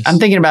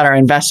our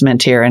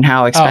investment here and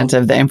how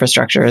expensive the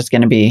infrastructure is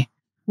going to be.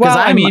 Well,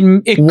 I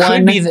mean, it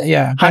could be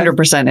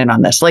 100% in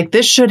on this. Like,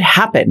 this should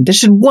happen. This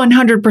should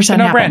 100%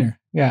 happen.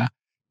 Yeah.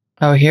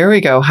 Oh, here we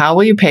go. How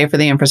will you pay for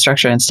the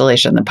infrastructure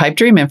installation? The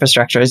Pipedream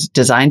infrastructure is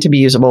designed to be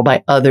usable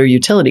by other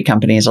utility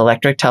companies,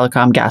 electric,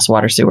 telecom, gas,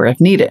 water, sewer,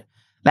 if needed.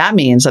 That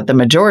means that the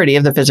majority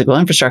of the physical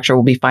infrastructure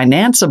will be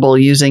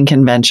financeable using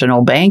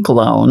conventional bank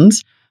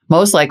loans,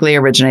 most likely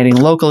originating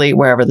locally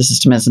wherever the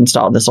system is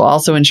installed. This will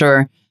also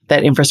ensure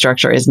that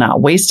infrastructure is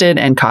not wasted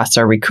and costs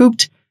are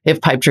recouped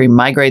if Pipedream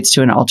migrates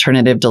to an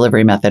alternative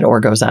delivery method or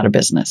goes out of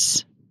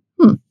business.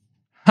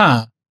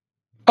 Okay.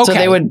 So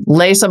they would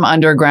lay some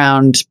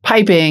underground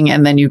piping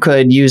and then you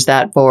could use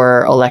that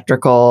for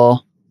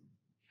electrical.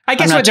 I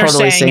guess what they're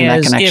saying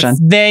is if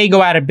they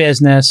go out of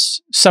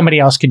business, somebody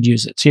else could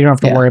use it. So you don't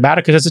have to worry about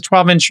it because it's a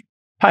 12-inch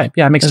pipe.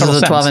 Yeah, it makes total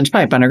sense. It's a 12-inch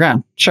pipe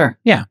underground. Sure.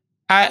 Yeah.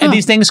 And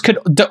these things could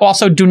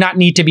also do not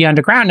need to be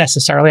underground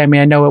necessarily. I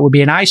mean, I know it would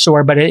be an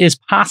eyesore, but it is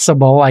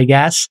possible, I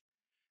guess,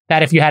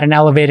 that if you had an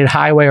elevated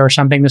highway or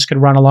something, this could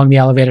run along the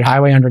elevated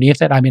highway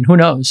underneath it. I mean, who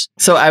knows?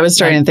 So I was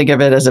starting to think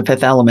of it as a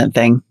Fifth Element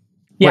thing.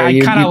 Yeah, I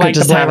kind of like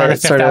the Blade Runner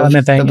Fifth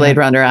Element thing. The Blade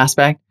Runner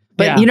aspect.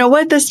 But you know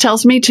what this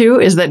tells me too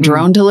is that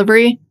drone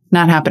delivery,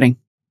 not happening.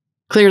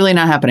 Clearly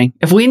not happening.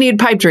 If we need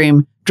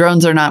Pipedream,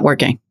 drones are not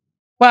working.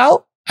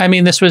 Well, I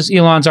mean, this was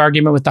Elon's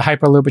argument with the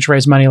hyperloop, which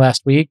raised money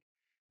last week.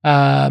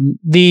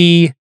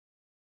 The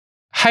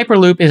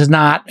hyperloop is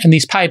not, and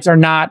these pipes are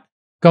not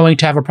going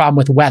to have a problem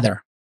with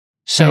weather.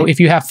 So if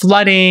you have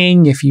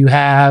flooding, if you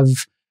have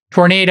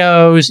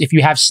tornadoes, if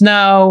you have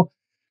snow,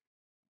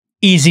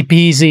 easy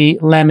peasy,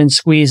 lemon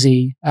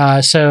squeezy.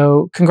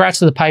 So congrats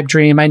to the pipe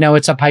dream. I know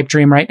it's a pipe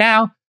dream right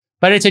now,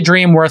 but it's a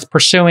dream worth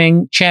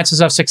pursuing.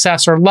 Chances of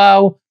success are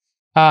low,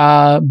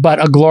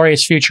 but a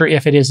glorious future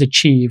if it is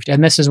achieved.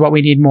 And this is what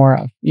we need more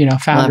of,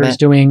 founders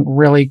doing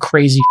really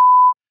crazy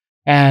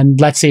and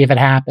let's see if it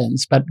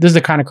happens. But this is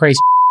the kind of crazy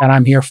that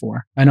I'm here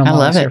for. I know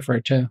Molly's here for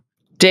it too.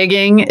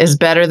 Digging is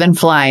better than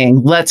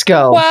flying. Let's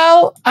go.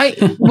 Well,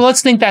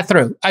 let's think that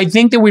through. I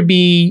think there would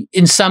be,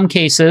 in some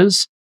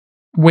cases,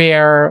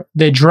 where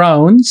the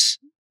drones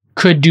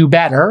could do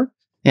better.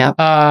 Yeah.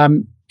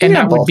 And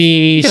that would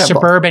be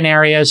suburban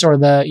areas or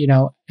the,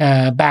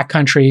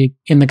 backcountry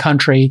in the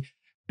country,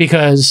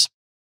 because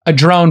a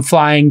drone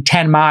flying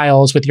 10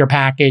 miles with your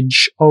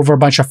package over a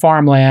bunch of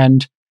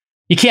farmland,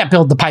 you can't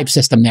build the pipe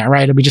system there,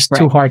 right? It'd be just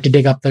too hard to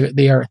dig up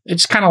the earth.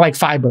 It's kind of like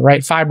fiber,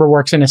 right? Fiber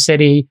works in a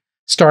city,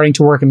 starting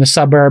to work in the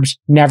suburbs,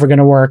 never going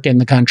to work in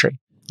the country.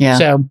 Yeah.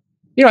 So,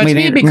 it's going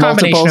to be a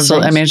combination of things.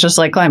 I mean, it's just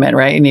like climate,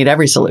 right? You need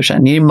every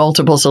solution. You need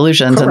multiple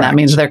solutions. Correct. And that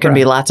means there can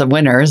be lots of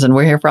winners, and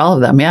we're here for all of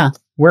them. Yeah.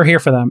 We're here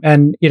for them.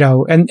 And,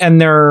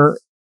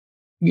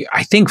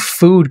 I think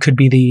food could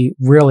be the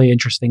really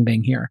interesting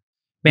thing here.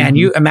 Man,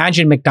 you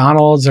imagine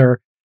McDonald's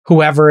or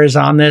whoever is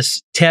on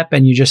this tip,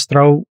 and you just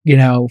throw,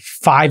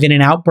 5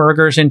 In-N-Out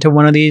burgers into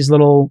one of these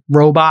little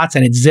robots,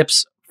 and it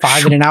zips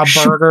 5 In-N-Out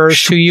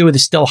burgers to you.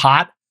 It's still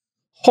hot.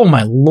 Oh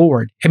my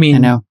Lord. I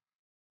mean,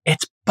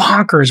 it's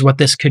bonkers what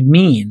this could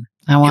mean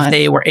if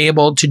they were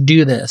able to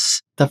do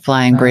this. The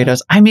flying burritos.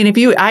 I mean,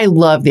 I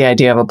love the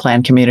idea of a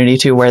planned community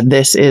too, where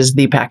this is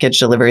the package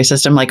delivery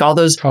system. Like all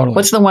those,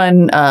 what's the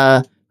one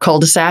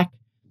cul-de-sac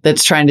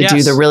that's trying to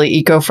do the really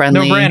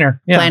eco-friendly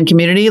planned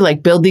community,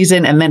 like build these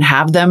in and then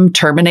have them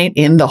terminate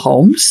in the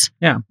homes.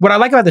 Yeah. What I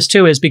like about this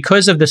too is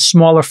because of the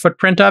smaller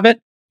footprint of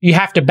it, you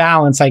have to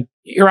balance, like,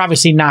 you're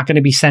obviously not going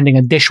to be sending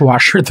a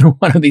dishwasher through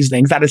one of these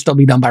things. That'd still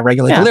be done by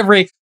regular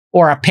delivery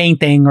or a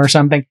painting or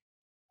something.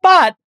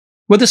 But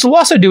what this will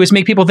also do is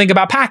make people think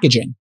about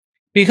packaging.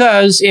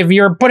 Because if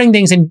you're putting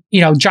things in,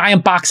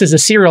 giant boxes of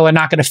cereal are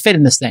not going to fit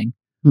in this thing.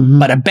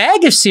 But a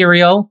bag of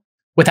cereal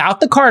without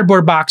the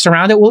cardboard box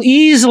around it will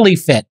easily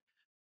fit.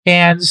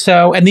 And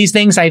these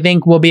things, I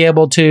think, will be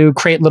able to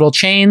create little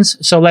chains.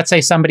 So let's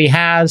say somebody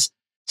has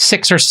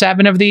 6 or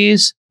 7 of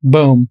these.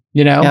 Boom.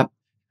 Yep.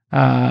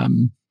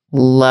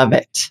 Love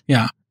it.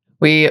 Yeah.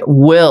 We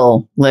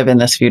will live in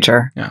this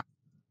future. Yeah.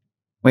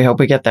 We hope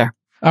we get there.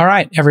 All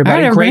right,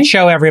 everybody. Great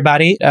show,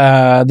 everybody.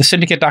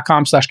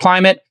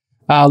 thesyndicate.com/climate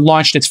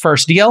launched its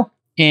first deal,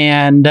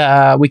 and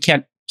we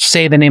can't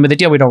say the name of the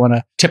deal. We don't want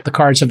to tip the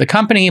cards of the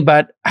company,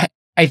 but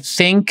I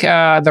think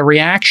the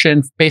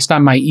reaction based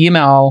on my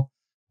email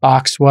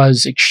box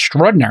was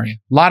extraordinary.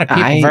 A lot of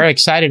people very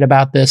excited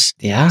about this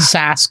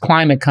SaaS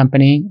climate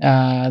company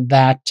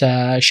that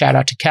shout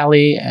out to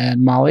Kelly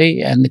and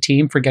Molly and the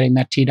team for getting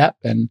that teed up.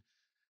 And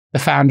the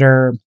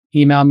founder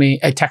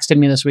texted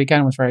me this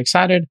weekend, was very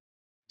excited.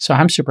 So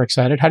I'm super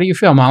excited. How do you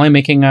feel, Molly,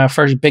 making a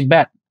first big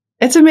bet?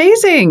 It's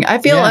amazing. I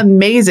feel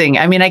amazing.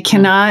 I mean, I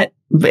cannot,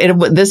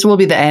 this will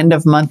be the end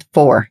of month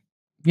 4.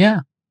 Yeah.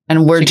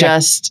 And we're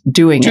just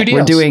doing it. Deals.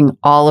 We're doing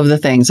all of the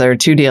things. There are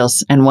 2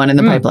 deals and 1 in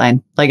the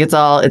pipeline. Like it's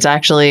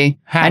actually,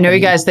 happening. I know you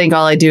guys think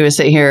all I do is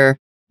sit here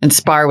and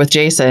spar with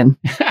Jason.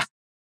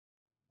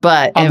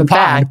 But in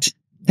fact,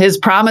 his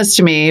promise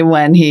to me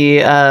when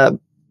he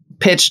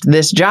pitched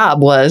this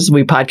job was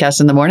we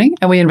podcast in the morning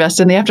and we invest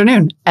in the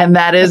afternoon. And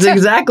that is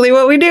exactly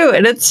what we do.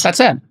 And that's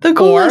it. The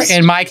coolest. Or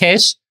in my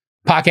case,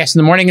 podcast in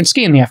the morning and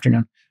ski in the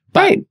afternoon. But,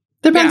 right.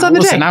 Depends on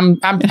the day.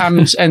 I'm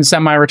in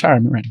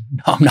semi-retirement right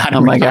now. No, I'm not.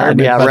 Oh my God.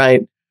 Yeah,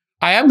 right.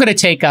 I am going to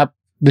take up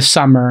the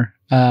summer.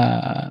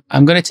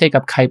 I'm going to take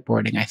up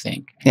kiteboarding, I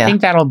think. I think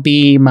that'll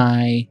be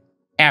my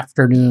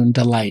afternoon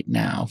delight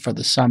now for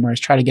the summer, is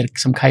try to get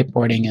some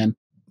kiteboarding in.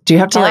 Do you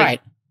have to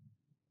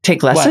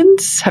take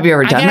lessons? What? Have you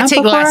ever done that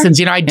before? I take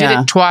lessons. I did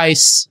it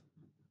twice.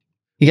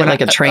 You get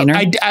like a trainer?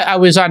 I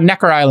was on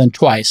Necker Island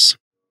twice.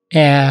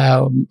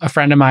 A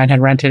friend of mine had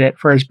rented it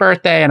for his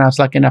birthday, and I was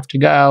lucky enough to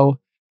go.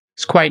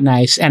 It's quite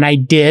nice. And I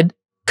did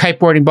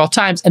kiteboarding both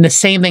times, and the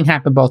same thing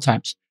happened both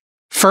times.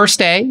 First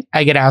day,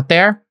 I get out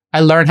there.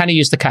 I learn how to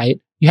use the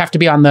kite. You have to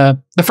be on the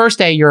first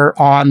day, you're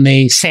on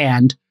the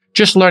sand,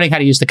 just learning how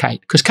to use the kite.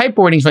 Because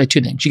kiteboarding is really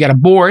 2 things. You got a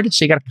board,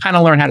 so you got to kind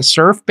of learn how to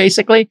surf,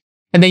 basically.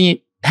 And then you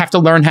have to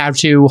learn how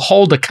to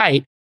hold a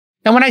kite.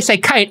 And when I say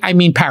kite, I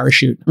mean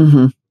parachute.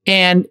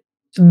 And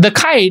the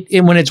kite,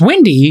 when it's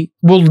windy,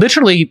 will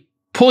literally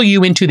pull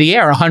you into the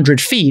air 100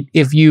 feet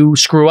if you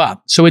screw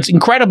up. So it's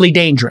incredibly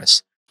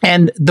dangerous.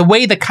 And the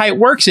way the kite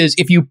works is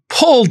if you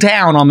pull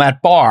down on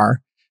that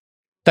bar,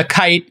 the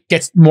kite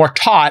gets more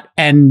taut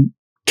and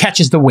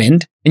catches the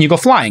wind and you go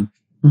flying.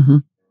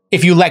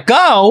 If you let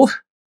go,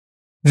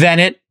 then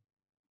it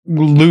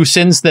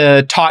loosens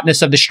the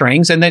tautness of the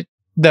strings and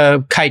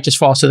the kite just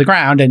falls to the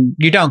ground and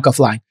you don't go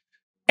flying.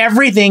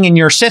 Everything in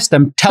your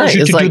system tells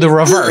you to do the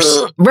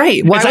reverse.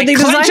 Right. Why would they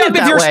design clench it up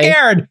that if you're way?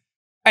 scared.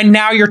 And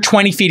now you're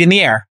 20 feet in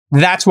the air.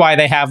 That's why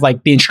they have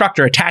like the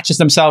instructor attaches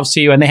themselves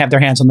to you and they have their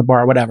hands on the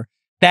bar or whatever.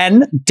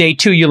 Then day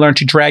 2, you learn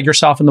to drag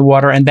yourself in the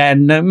water. And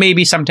then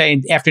maybe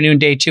sometime afternoon,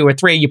 day 2 or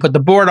 3, you put the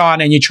board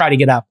on and you try to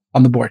get up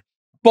on the board.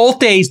 Both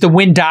days, the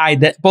wind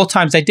died. Both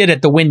times I did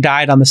it, the wind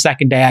died on the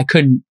second day. I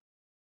couldn't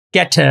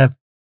get to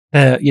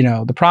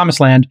the promised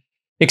land,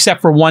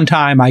 except for one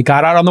time I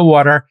got out on the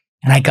water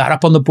and I got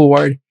up on the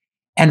board.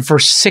 And for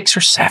 6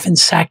 or 7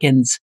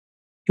 seconds,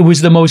 it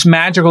was the most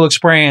magical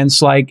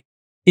experience, like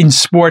in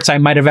sports I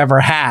might have ever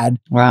had.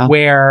 Wow.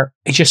 Where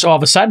it's just all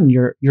of a sudden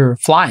you're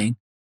flying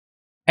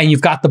and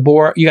you've got the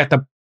board, you got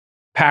the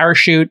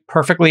parachute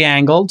perfectly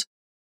angled,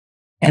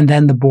 and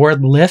then the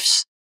board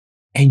lifts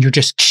and you're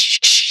just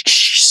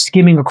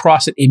skimming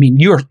across it. I mean,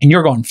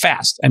 you're going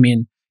fast. I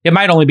mean, it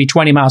might only be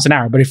 20 miles an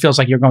hour, but it feels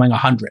like you're going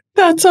 100.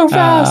 That's so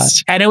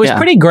fast. And it was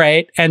pretty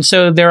great. And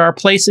so there are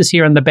places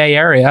here in the Bay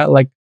Area,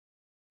 like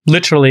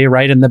literally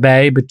right in the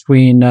Bay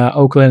between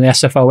Oakland and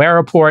SFO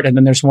Airport. And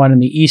then there's one in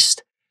the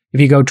east if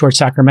you go towards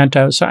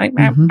Sacramento. So I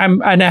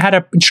had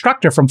an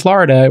instructor from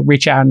Florida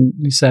reach out and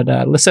he said,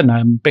 listen,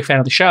 I'm a big fan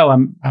of the show.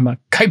 I'm a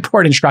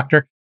kiteboard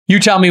instructor. You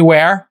tell me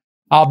where,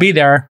 I'll be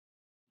there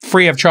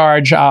free of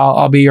charge.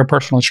 I'll be your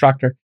personal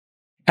instructor.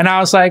 And I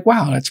was like,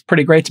 wow, that's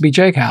pretty great to be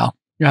JCal.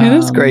 It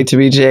is great to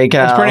be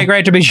JCal. It's pretty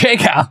great to be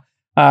JCal.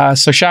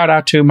 So shout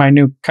out to my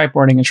new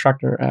kiteboarding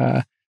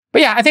instructor.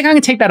 But yeah, I think I'm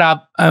going to take that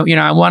up. I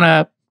want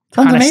to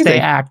kind of stay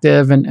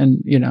active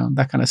and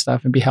that kind of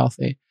stuff and be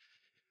healthy.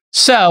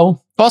 So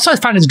also I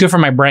find it's good for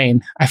my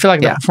brain. I feel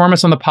like the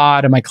performance on the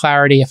pod and my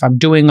clarity, if I'm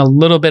doing a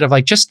little bit of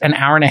like just an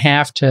hour and a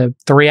half to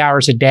 3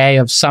 hours a day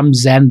of some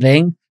Zen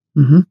thing,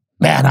 man,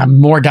 I'm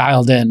more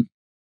dialed in.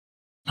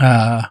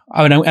 And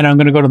I'm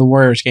going to go to the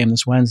Warriors game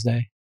this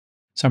Wednesday.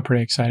 So I'm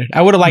pretty excited.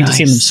 I would have liked to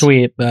see them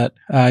sweep, but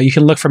you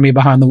can look for me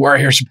behind the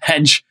Warriors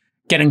bench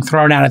getting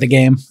thrown out of the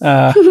game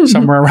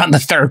somewhere around the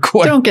third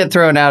quarter. Don't get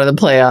thrown out of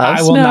the playoffs.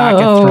 I will not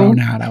get thrown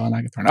out. I will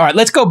not get thrown out. All right,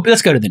 let's go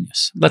to the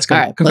news. Let's go.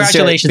 Right,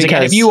 congratulations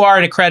again. If you are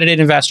an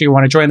accredited investor, you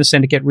want to join the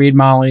syndicate, read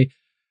Molly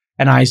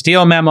and I's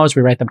deal memos.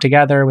 We write them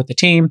together with the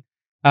team.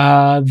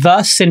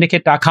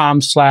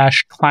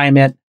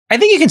 thesyndicate.com/climate. I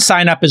think you can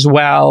sign up as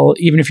well,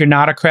 even if you're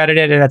not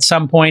accredited. And at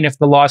some point, if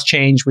the laws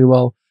change, we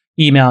will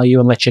email you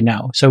and let you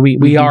know. So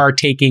we are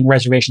taking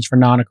reservations for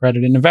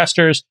non-accredited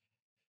investors.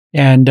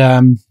 And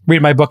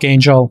read my book,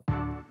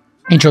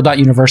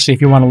 angel.university,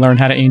 if you want to learn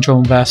how to angel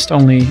invest.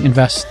 Only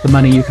invest the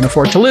money you can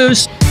afford to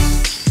lose.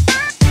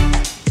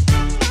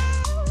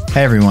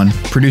 Hey everyone,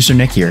 producer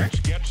Nick here.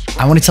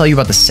 I want to tell you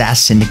about the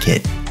SaaS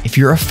Syndicate. If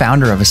you're a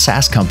founder of a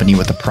SaaS company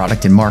with a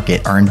product in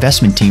market, our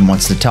investment team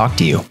wants to talk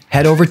to you.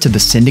 Head over to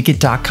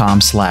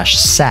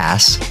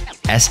thesyndicate.com/SaaS,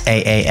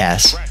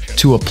 SAAS,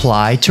 to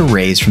apply to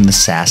raise from the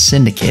SaaS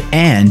Syndicate.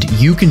 And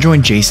you can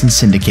join Jason's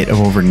syndicate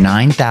of over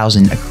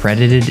 9,000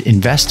 accredited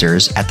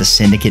investors at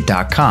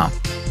thesyndicate.com.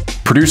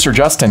 Producer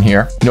Justin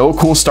here. Know a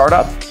cool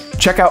startup?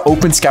 Check out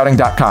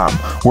openscouting.com,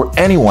 where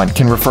anyone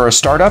can refer a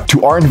startup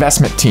to our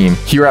investment team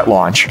here at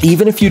launch.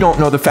 Even if you don't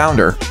know the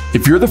founder,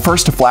 if you're the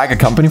first to flag a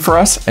company for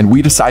us and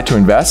we decide to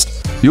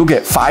invest, you'll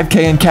get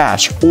 $5K in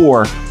cash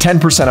or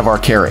 10% of our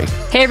carry.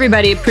 Hey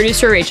everybody,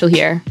 producer Rachel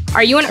here.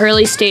 Are you an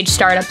early stage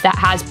startup that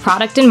has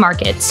product in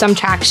market, some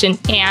traction,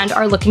 and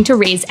are looking to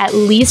raise at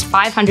least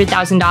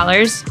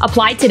 $500,000?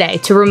 Apply today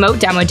to Remote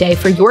Demo Day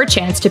for your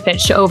chance to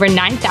pitch to over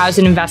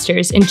 9,000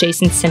 investors in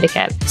Jason's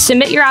syndicate.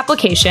 Submit your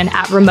application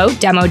at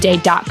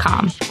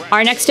remotedemoday.com.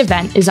 Our next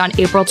event is on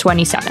April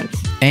 27th.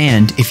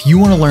 And if you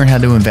want to learn how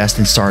to invest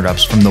in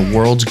startups from the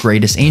world's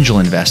greatest angel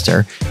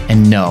investor,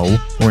 and no,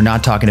 we're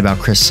not talking about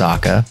Chris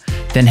Sacca,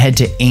 then head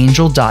to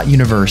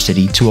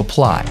angel.university to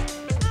apply.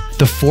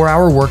 The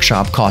 4-hour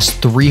workshop costs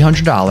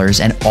 $300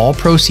 and all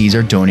proceeds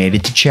are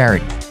donated to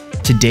charity.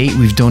 To date,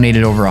 we've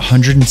donated over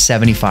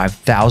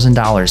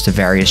 $175,000 to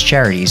various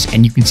charities,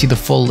 and you can see the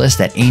full list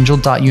at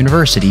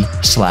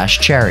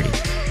angel.university/charity.